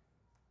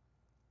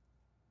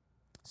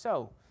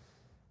 So,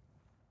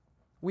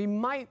 we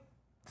might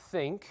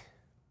think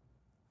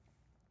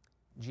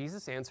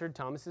Jesus answered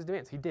Thomas's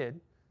demands. He did.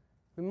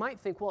 We might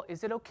think, well,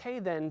 is it okay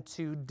then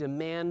to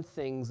demand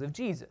things of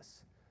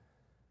Jesus?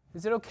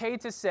 Is it okay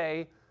to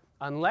say,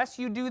 unless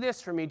you do this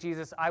for me,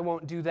 Jesus, I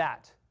won't do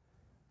that?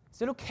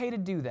 Is it okay to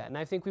do that? And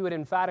I think we would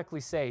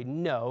emphatically say,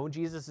 no,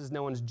 Jesus is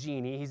no one's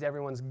genie. He's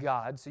everyone's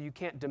God, so you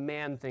can't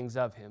demand things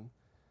of him.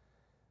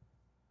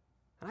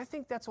 And I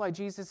think that's why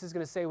Jesus is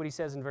going to say what he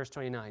says in verse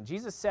 29.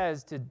 Jesus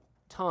says to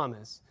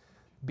Thomas,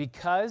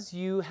 because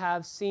you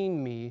have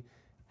seen me,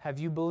 have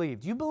you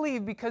believed? You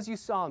believe because you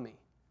saw me.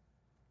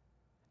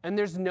 And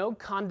there's no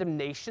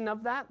condemnation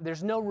of that.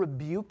 There's no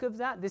rebuke of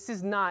that. This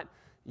is not,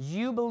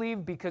 you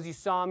believe because you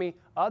saw me.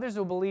 Others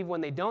will believe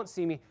when they don't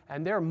see me,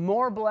 and they're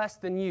more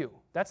blessed than you.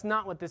 That's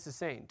not what this is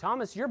saying.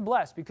 Thomas, you're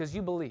blessed because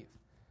you believe.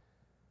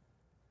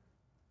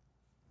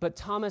 But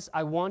Thomas,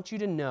 I want you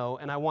to know,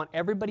 and I want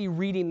everybody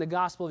reading the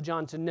Gospel of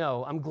John to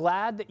know, I'm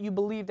glad that you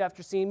believed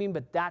after seeing me,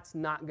 but that's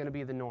not going to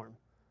be the norm.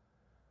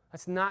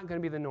 That's not going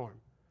to be the norm.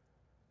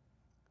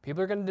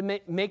 People are going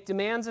to make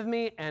demands of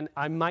me, and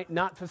I might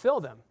not fulfill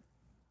them.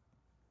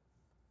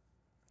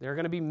 There are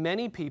going to be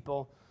many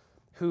people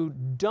who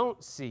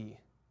don't see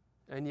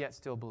and yet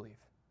still believe.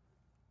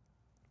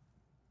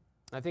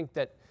 I think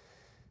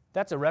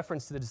that's a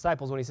reference to the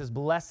disciples when he says,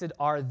 blessed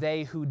are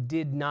they who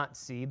did not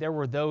see. There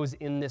were those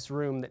in this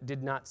room that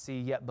did not see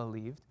yet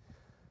believed.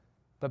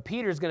 But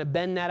Peter's going to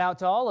bend that out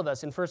to all of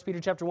us in 1 Peter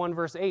chapter 1,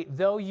 verse 8.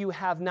 Though you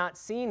have not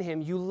seen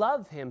him, you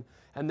love him.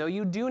 And though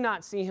you do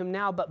not see him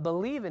now, but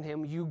believe in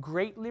him, you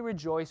greatly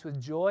rejoice with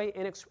joy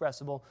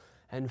inexpressible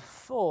and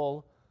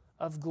full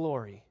of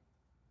glory.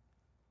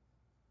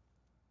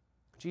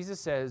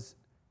 Jesus says,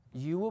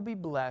 you will be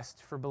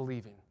blessed for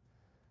believing.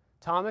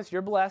 Thomas,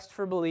 you're blessed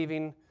for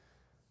believing,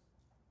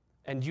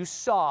 and you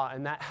saw,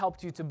 and that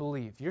helped you to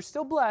believe. You're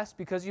still blessed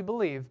because you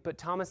believe, but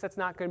Thomas, that's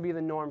not going to be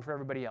the norm for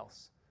everybody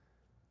else.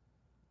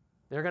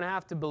 They're going to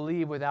have to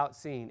believe without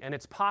seeing, and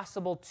it's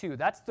possible too.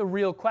 That's the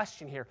real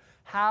question here.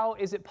 How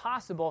is it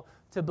possible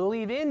to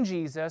believe in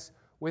Jesus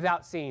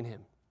without seeing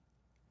him?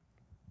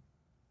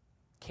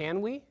 Can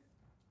we?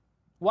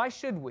 Why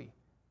should we?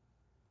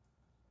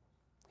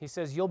 He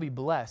says, you'll be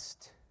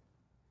blessed.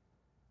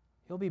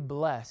 You'll be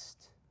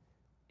blessed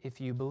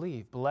if you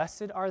believe.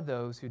 Blessed are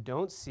those who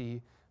don't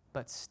see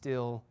but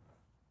still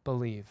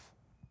believe.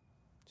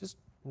 Just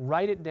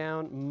write it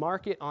down,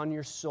 mark it on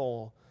your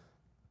soul.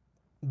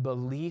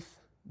 Belief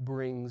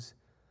brings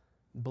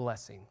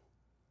blessing.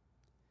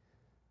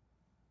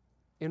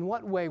 In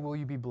what way will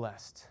you be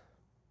blessed?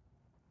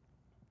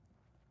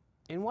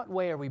 In what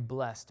way are we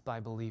blessed by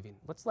believing?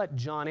 Let's let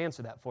John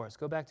answer that for us.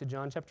 Go back to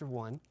John chapter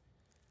 1.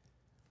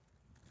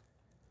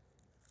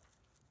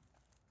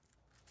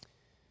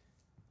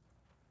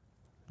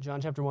 John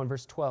chapter 1,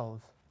 verse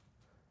 12.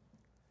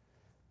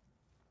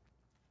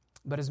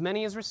 But as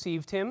many as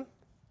received him,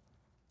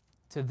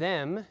 to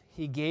them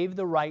he gave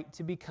the right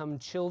to become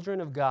children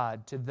of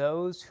God, to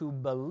those who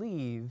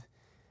believe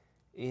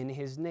in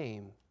his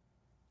name.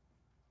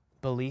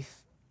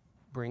 Belief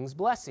brings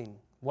blessing.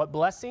 What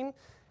blessing?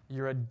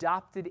 You're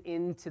adopted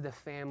into the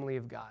family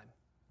of God.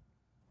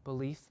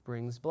 Belief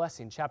brings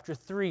blessing. Chapter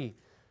 3,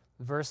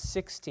 verse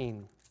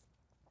 16.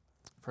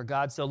 For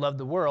God so loved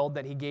the world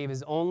that he gave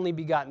his only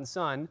begotten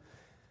Son,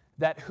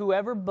 that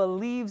whoever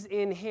believes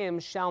in him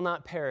shall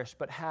not perish,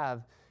 but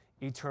have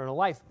eternal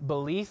life.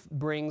 Belief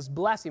brings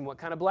blessing. What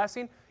kind of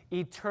blessing?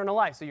 Eternal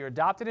life. So you're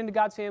adopted into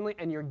God's family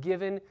and you're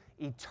given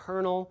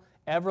eternal,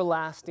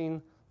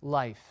 everlasting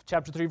life.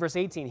 Chapter 3, verse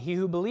 18. He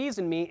who believes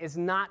in me is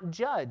not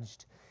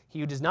judged. He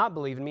who does not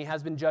believe in me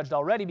has been judged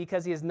already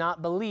because he has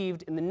not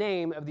believed in the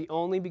name of the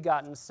only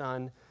begotten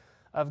Son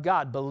of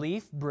God.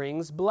 Belief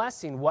brings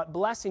blessing. What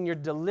blessing? You're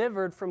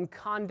delivered from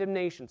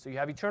condemnation. So you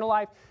have eternal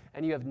life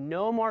and you have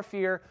no more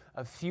fear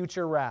of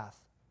future wrath.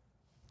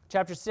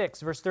 Chapter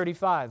 6, verse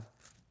 35.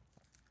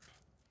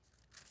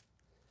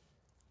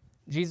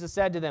 Jesus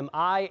said to them,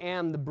 I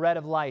am the bread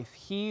of life.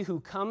 He who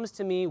comes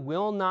to me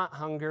will not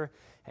hunger,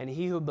 and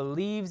he who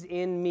believes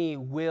in me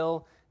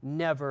will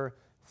never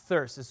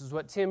thirst. This is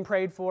what Tim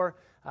prayed for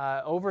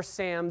over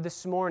Sam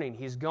this morning.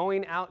 He's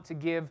going out to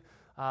give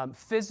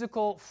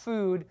physical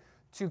food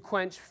to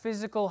quench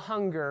physical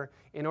hunger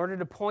in order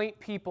to point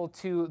people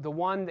to the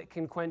one that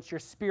can quench your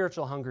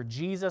spiritual hunger.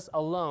 Jesus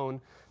alone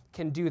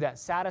can do that,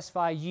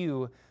 satisfy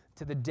you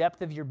to the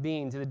depth of your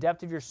being, to the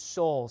depth of your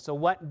soul. So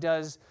what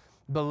does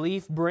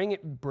belief bring?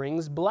 It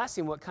brings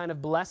blessing. What kind of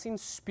blessing?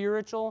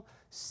 Spiritual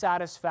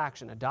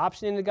satisfaction.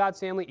 Adoption into God's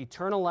family,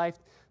 eternal life,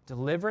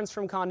 deliverance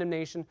from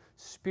condemnation,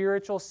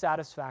 spiritual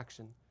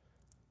satisfaction.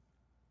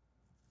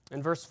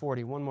 And verse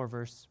 40, one more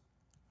verse.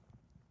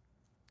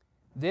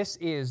 This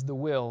is the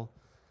will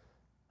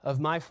of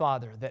my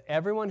Father, that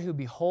everyone who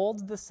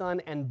beholds the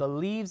Son and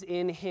believes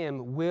in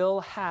him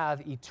will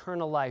have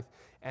eternal life,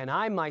 and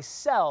I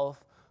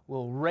myself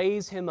will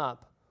raise him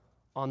up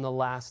on the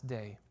last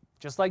day.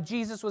 Just like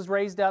Jesus was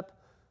raised up,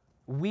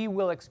 we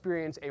will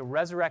experience a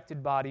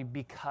resurrected body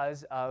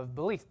because of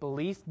belief.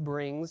 Belief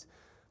brings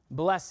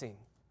blessing.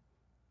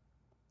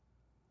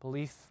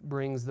 Belief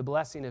brings the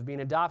blessing of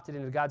being adopted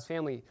into God's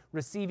family,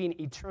 receiving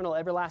eternal,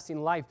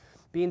 everlasting life,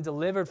 being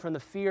delivered from the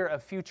fear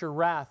of future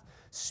wrath,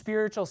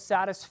 spiritual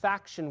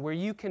satisfaction where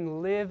you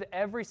can live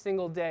every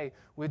single day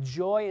with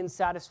joy and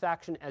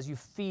satisfaction as you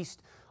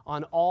feast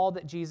on all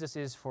that Jesus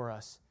is for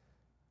us.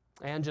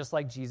 And just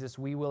like Jesus,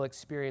 we will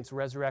experience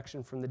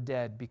resurrection from the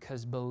dead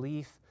because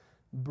belief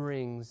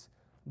brings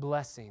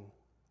blessing.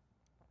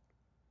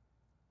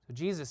 So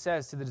Jesus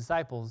says to the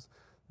disciples,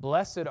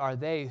 blessed are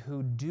they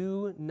who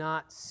do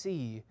not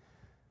see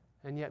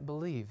and yet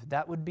believe.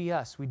 That would be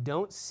us. We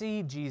don't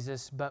see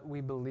Jesus, but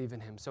we believe in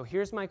him. So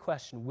here's my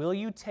question. Will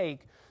you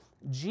take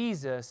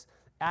Jesus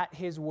at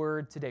his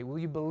word today? Will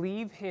you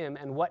believe him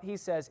and what he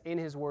says in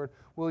his word?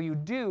 Will you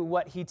do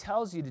what he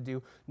tells you to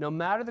do, no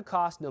matter the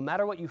cost, no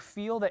matter what you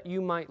feel that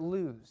you might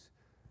lose?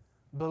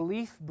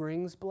 Belief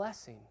brings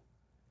blessing.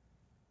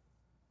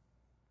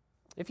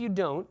 If you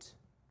don't,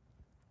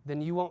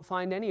 then you won't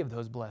find any of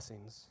those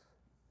blessings.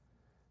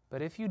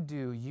 But if you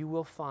do, you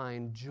will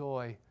find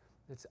joy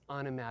that's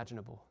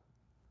unimaginable.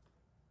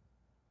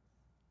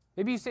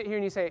 Maybe you sit here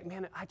and you say,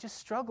 man, I just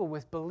struggle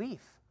with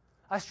belief.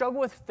 I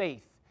struggle with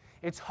faith.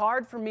 It's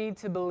hard for me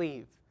to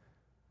believe.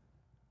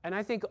 And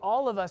I think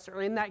all of us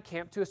are in that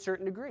camp to a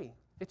certain degree.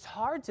 It's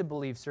hard to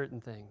believe certain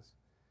things.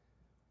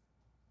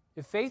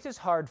 If faith is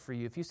hard for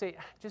you, if you say,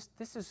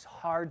 this is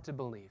hard to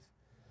believe,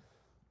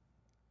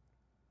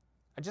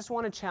 I just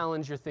want to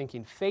challenge your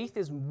thinking. Faith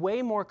is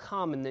way more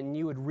common than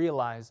you would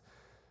realize.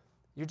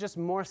 You're just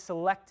more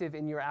selective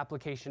in your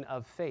application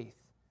of faith.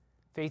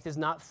 Faith is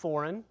not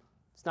foreign.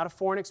 It's not a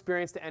foreign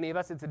experience to any of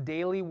us. It's a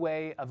daily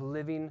way of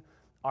living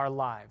our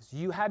lives.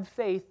 You had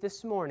faith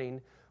this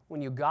morning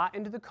when you got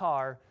into the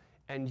car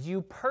and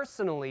you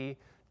personally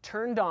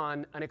turned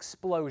on an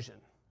explosion.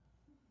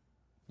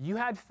 You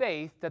had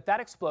faith that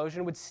that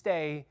explosion would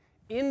stay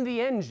in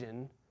the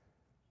engine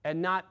and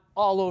not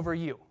all over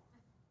you.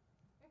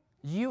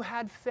 You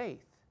had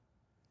faith.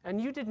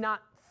 And you did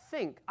not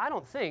think, I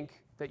don't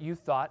think that you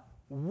thought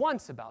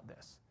once about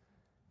this.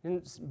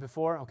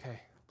 Before,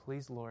 okay,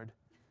 please, Lord,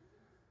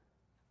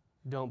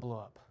 don't blow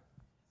up.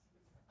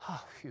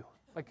 Oh, phew.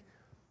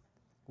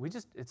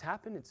 It's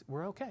happened,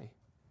 we're okay.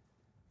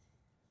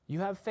 You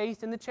have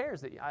faith in the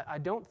chairs. That I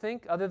don't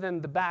think, other than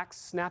the backs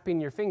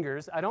snapping your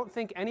fingers, I don't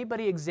think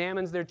anybody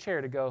examines their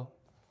chair to go,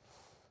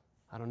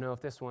 I don't know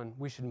if this one,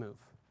 we should move.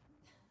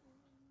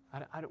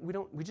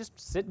 We just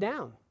sit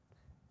down.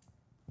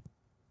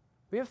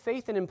 We have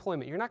faith in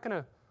employment. You're not going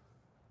to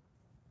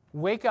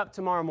wake up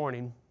tomorrow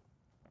morning,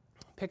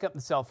 pick up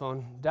the cell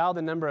phone, dial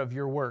the number of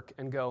your work,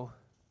 and go,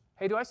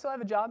 hey, do I still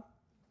have a job?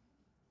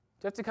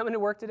 Do I have to come into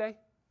work today?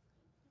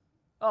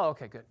 Oh,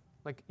 okay, good.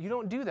 You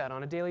don't do that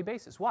on a daily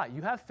basis. Why?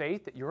 You have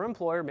faith that your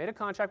employer made a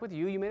contract with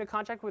you, you made a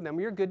contract with them,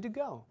 you're good to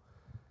go.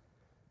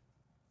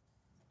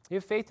 You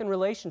have faith in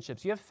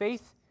relationships. You have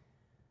faith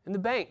in the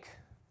bank.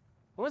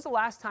 When was the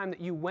last time that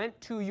you went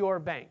to your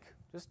bank?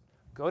 Just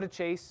go to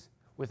Chase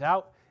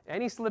without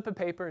any slip of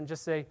paper and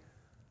just say,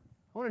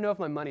 I want to know if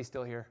my money's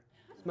still here.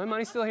 Is my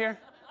money still here?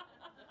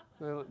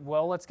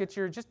 Well, let's get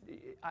your,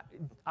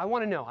 I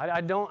want to know.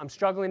 I'm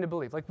struggling to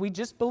believe. We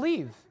just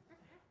believe.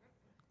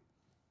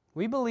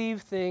 We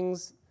believe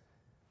things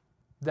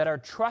that are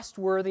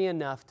trustworthy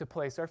enough to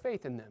place our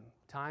faith in them.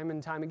 Time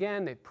and time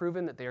again, they've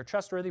proven that they are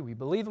trustworthy. We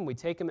believe them. We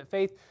take them at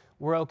faith.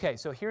 We're okay.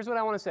 So here's what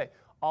I want to say.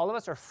 All of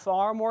us are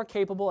far more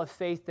capable of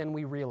faith than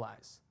we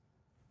realize.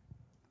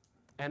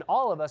 And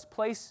all of us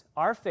place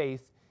our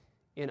faith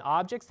in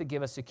objects that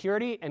give us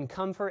security and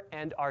comfort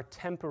and are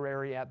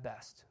temporary at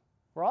best.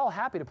 We're all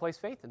happy to place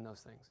faith in those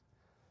things.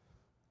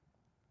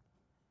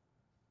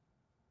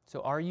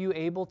 So are you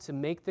able to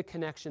make the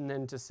connection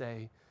then to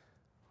say,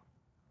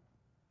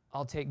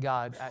 I'll take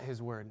God at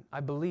his word. I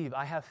believe,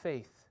 I have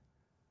faith.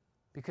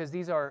 Because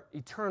these are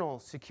eternal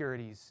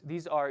securities.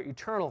 These are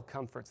eternal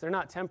comforts. They're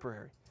not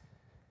temporary.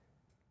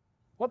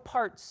 What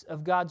parts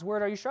of God's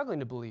word are you struggling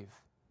to believe?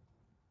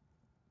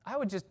 I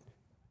would just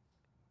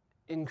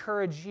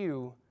encourage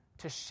you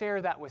to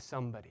share that with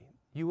somebody.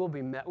 You will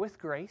be met with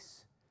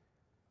grace.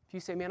 If you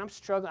say, man, I'm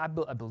struggling, I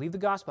believe the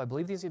gospel, I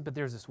believe these things, but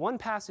there's this one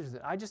passage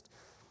that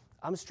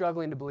I'm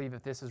struggling to believe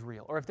if this is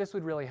real, or if this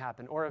would really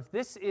happen, or if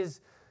this is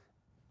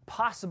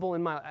possible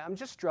in my life. I'm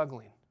just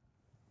struggling.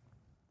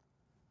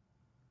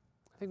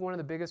 I think one of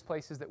the biggest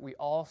places that we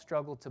all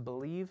struggle to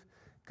believe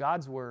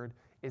God's word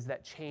is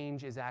that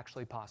change is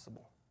actually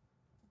possible.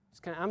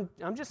 I'm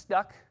just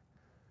stuck,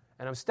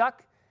 and I'm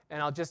stuck,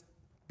 and I'll just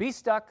be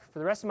stuck for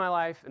the rest of my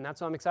life, and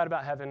that's why I'm excited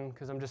about heaven,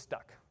 because I'm just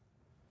stuck.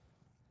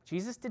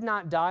 Jesus did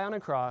not die on a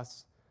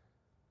cross,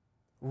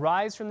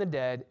 rise from the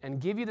dead, and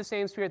give you the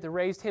same Spirit that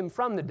raised him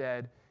from the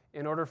dead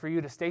in order for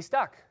you to stay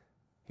stuck.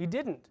 He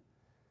didn't.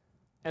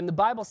 And the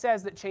Bible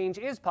says that change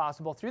is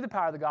possible through the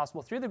power of the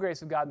gospel, through the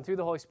grace of God, and through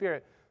the Holy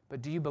Spirit.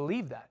 But do you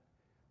believe that?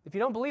 If you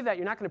don't believe that,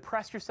 you're not going to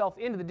press yourself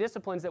into the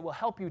disciplines that will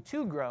help you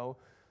to grow.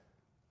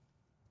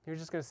 You're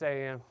just going to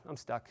say, yeah, I'm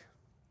stuck.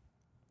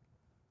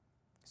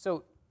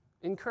 So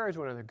encourage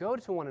one another. Go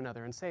to one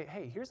another and say,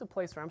 hey, here's a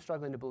place where I'm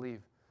struggling to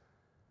believe.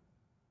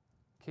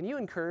 Can you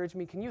encourage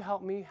me? Can you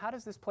help me? How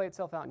does this play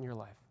itself out in your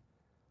life?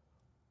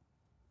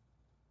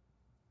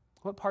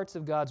 What parts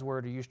of God's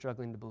word are you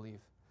struggling to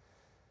believe?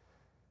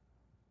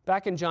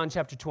 Back in John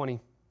chapter 20,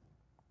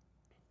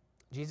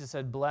 Jesus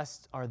said,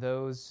 blessed are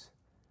those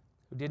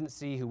who didn't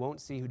see, who won't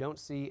see, who don't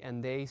see,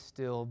 and they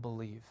still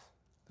believe.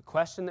 The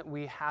question that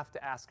we have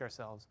to ask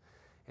ourselves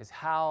is,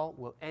 how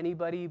will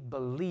anybody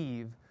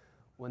believe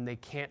when they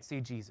can't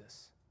see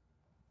Jesus?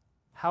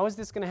 How is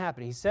this going to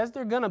happen? He says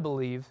they're going to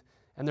believe,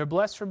 and they're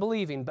blessed for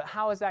believing, but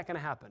how is that going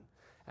to happen?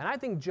 And I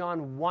think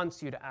John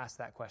wants you to ask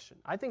that question.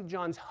 I think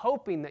John's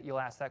hoping that you'll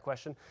ask that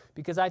question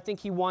because I think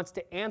he wants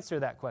to answer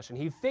that question.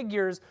 He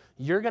figures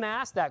you're going to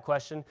ask that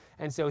question,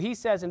 and so he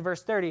says in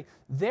verse 30,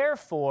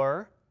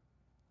 therefore,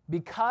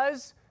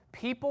 because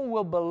people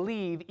will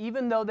believe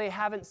even though they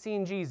haven't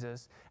seen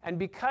Jesus, and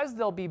because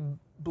they'll be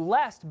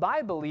blessed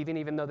by believing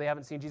even though they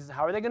haven't seen Jesus,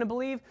 how are they going to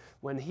believe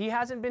when he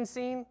hasn't been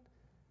seen?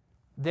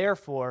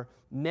 Therefore,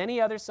 many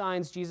other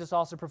signs Jesus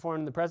also performed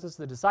in the presence of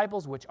the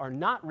disciples, which are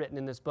not written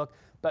in this book,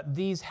 but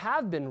these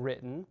have been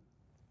written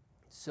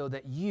so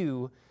that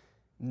you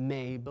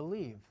may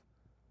believe.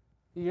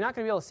 You're not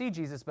going to be able to see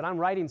Jesus, but I'm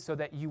writing so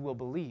that you will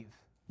believe.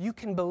 You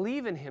can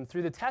believe in him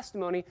through the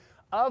testimony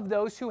of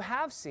those who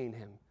have seen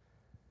him.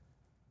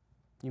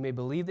 You may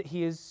believe that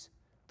he is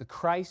the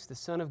Christ, the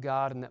Son of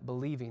God, and that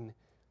believing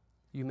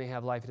you may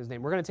have life in his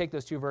name. We're going to take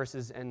those two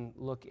verses and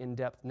look in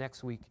depth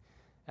next week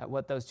at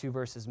what those two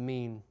verses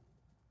mean.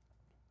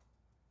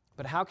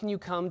 But how can you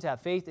come to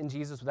have faith in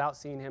Jesus without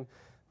seeing him?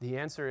 The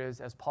answer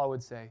is, as Paul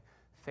would say,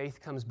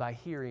 faith comes by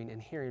hearing,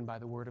 and hearing by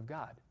the word of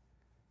God.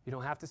 You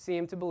don't have to see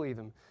him to believe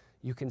him.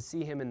 You can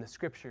see him in the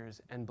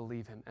scriptures and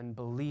believe him. And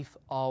belief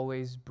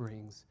always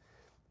brings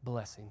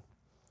blessing.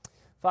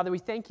 Father, we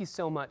thank you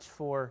so much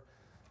for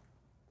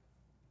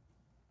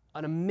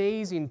an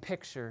amazing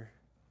picture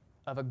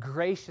of a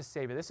gracious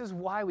Savior. This is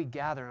why we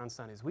gather on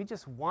Sundays. We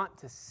just want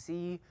to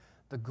see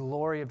the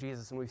glory of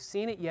Jesus, and we've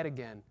seen it yet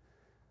again.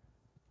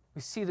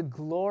 We see the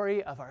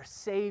glory of our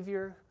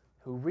Savior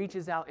who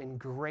reaches out in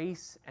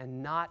grace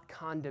and not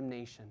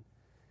condemnation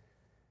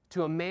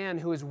to a man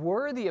who is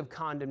worthy of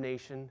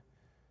condemnation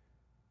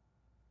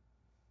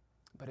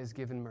but is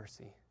given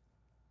mercy.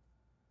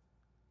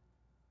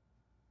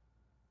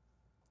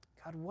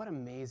 God, what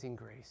amazing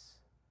grace.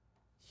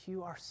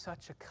 You are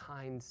such a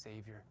kind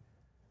Savior.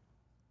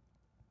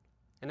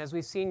 And as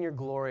we've seen your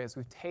glory, as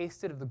we've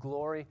tasted of the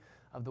glory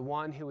of the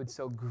one who would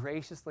so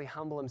graciously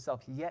humble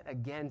himself yet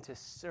again to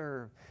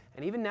serve,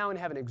 and even now in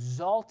heaven,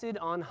 exalted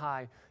on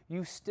high,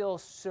 you still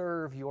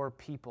serve your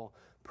people,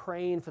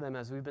 praying for them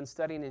as we've been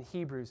studying in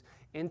Hebrews,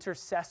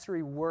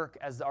 intercessory work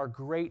as our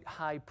great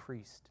high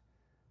priest.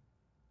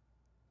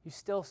 You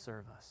still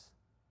serve us.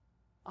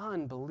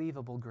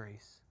 Unbelievable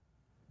grace.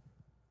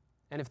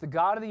 And if the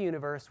God of the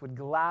universe would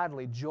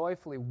gladly,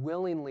 joyfully,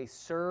 willingly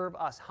serve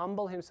us,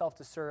 humble himself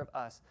to serve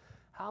us,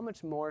 how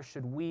much more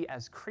should we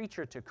as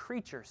creature to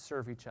creature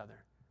serve each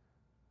other?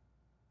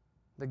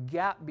 The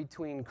gap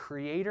between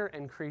creator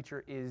and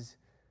creature is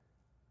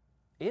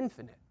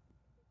infinite.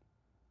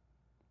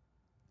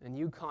 And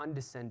you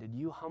condescended,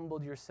 you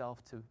humbled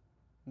yourself to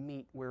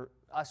meet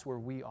us where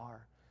we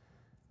are.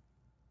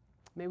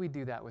 May we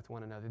do that with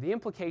one another. The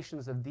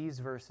implications of these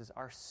verses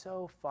are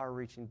so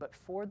far-reaching, but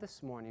for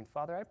this morning,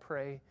 Father, I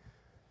pray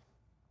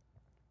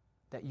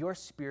that your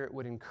Spirit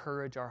would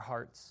encourage our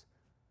hearts.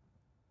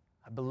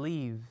 I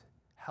believe,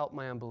 help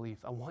my unbelief.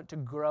 I want to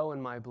grow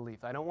in my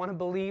belief. I don't want to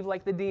believe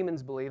like the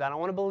demons believe. I don't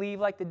want to believe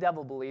like the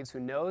devil believes, who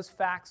knows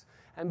facts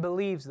and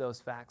believes those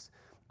facts.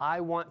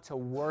 I want to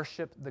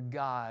worship the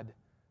God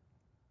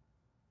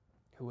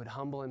who would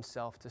humble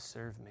himself to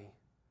serve me.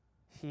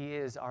 He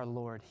is our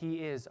Lord.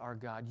 He is our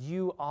God.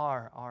 You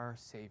are our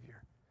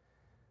Savior.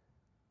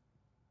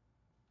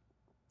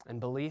 And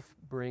belief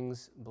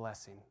brings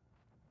blessing.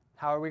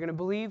 How are we going to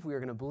believe? We are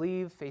going to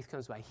believe. Faith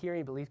comes by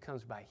hearing. Belief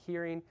comes by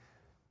hearing.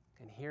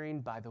 And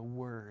hearing by the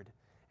Word.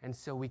 And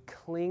so we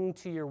cling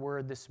to your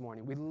word this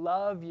morning. We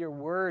love your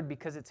word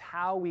because it's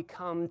how we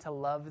come to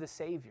love the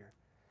Savior.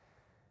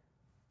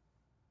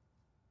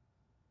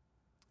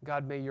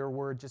 God, may your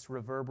word just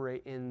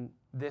reverberate in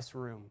this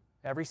room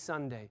every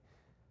Sunday.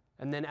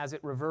 And then as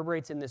it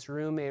reverberates in this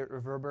room, may it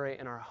reverberate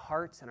in our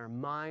hearts and our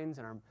minds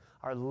and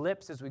our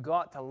lips as we go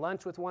out to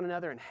lunch with one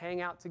another and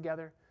hang out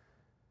together.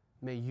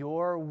 May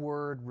your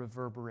word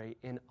reverberate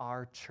in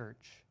our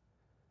church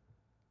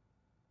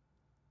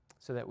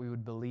so that we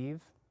would believe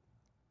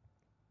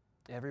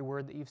every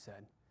word that you've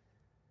said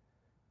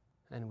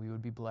and we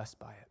would be blessed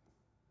by it.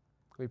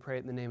 We pray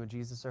it in the name of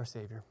Jesus, our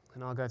Savior.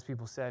 And all God's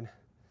people said,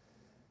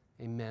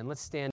 amen. Let's stand.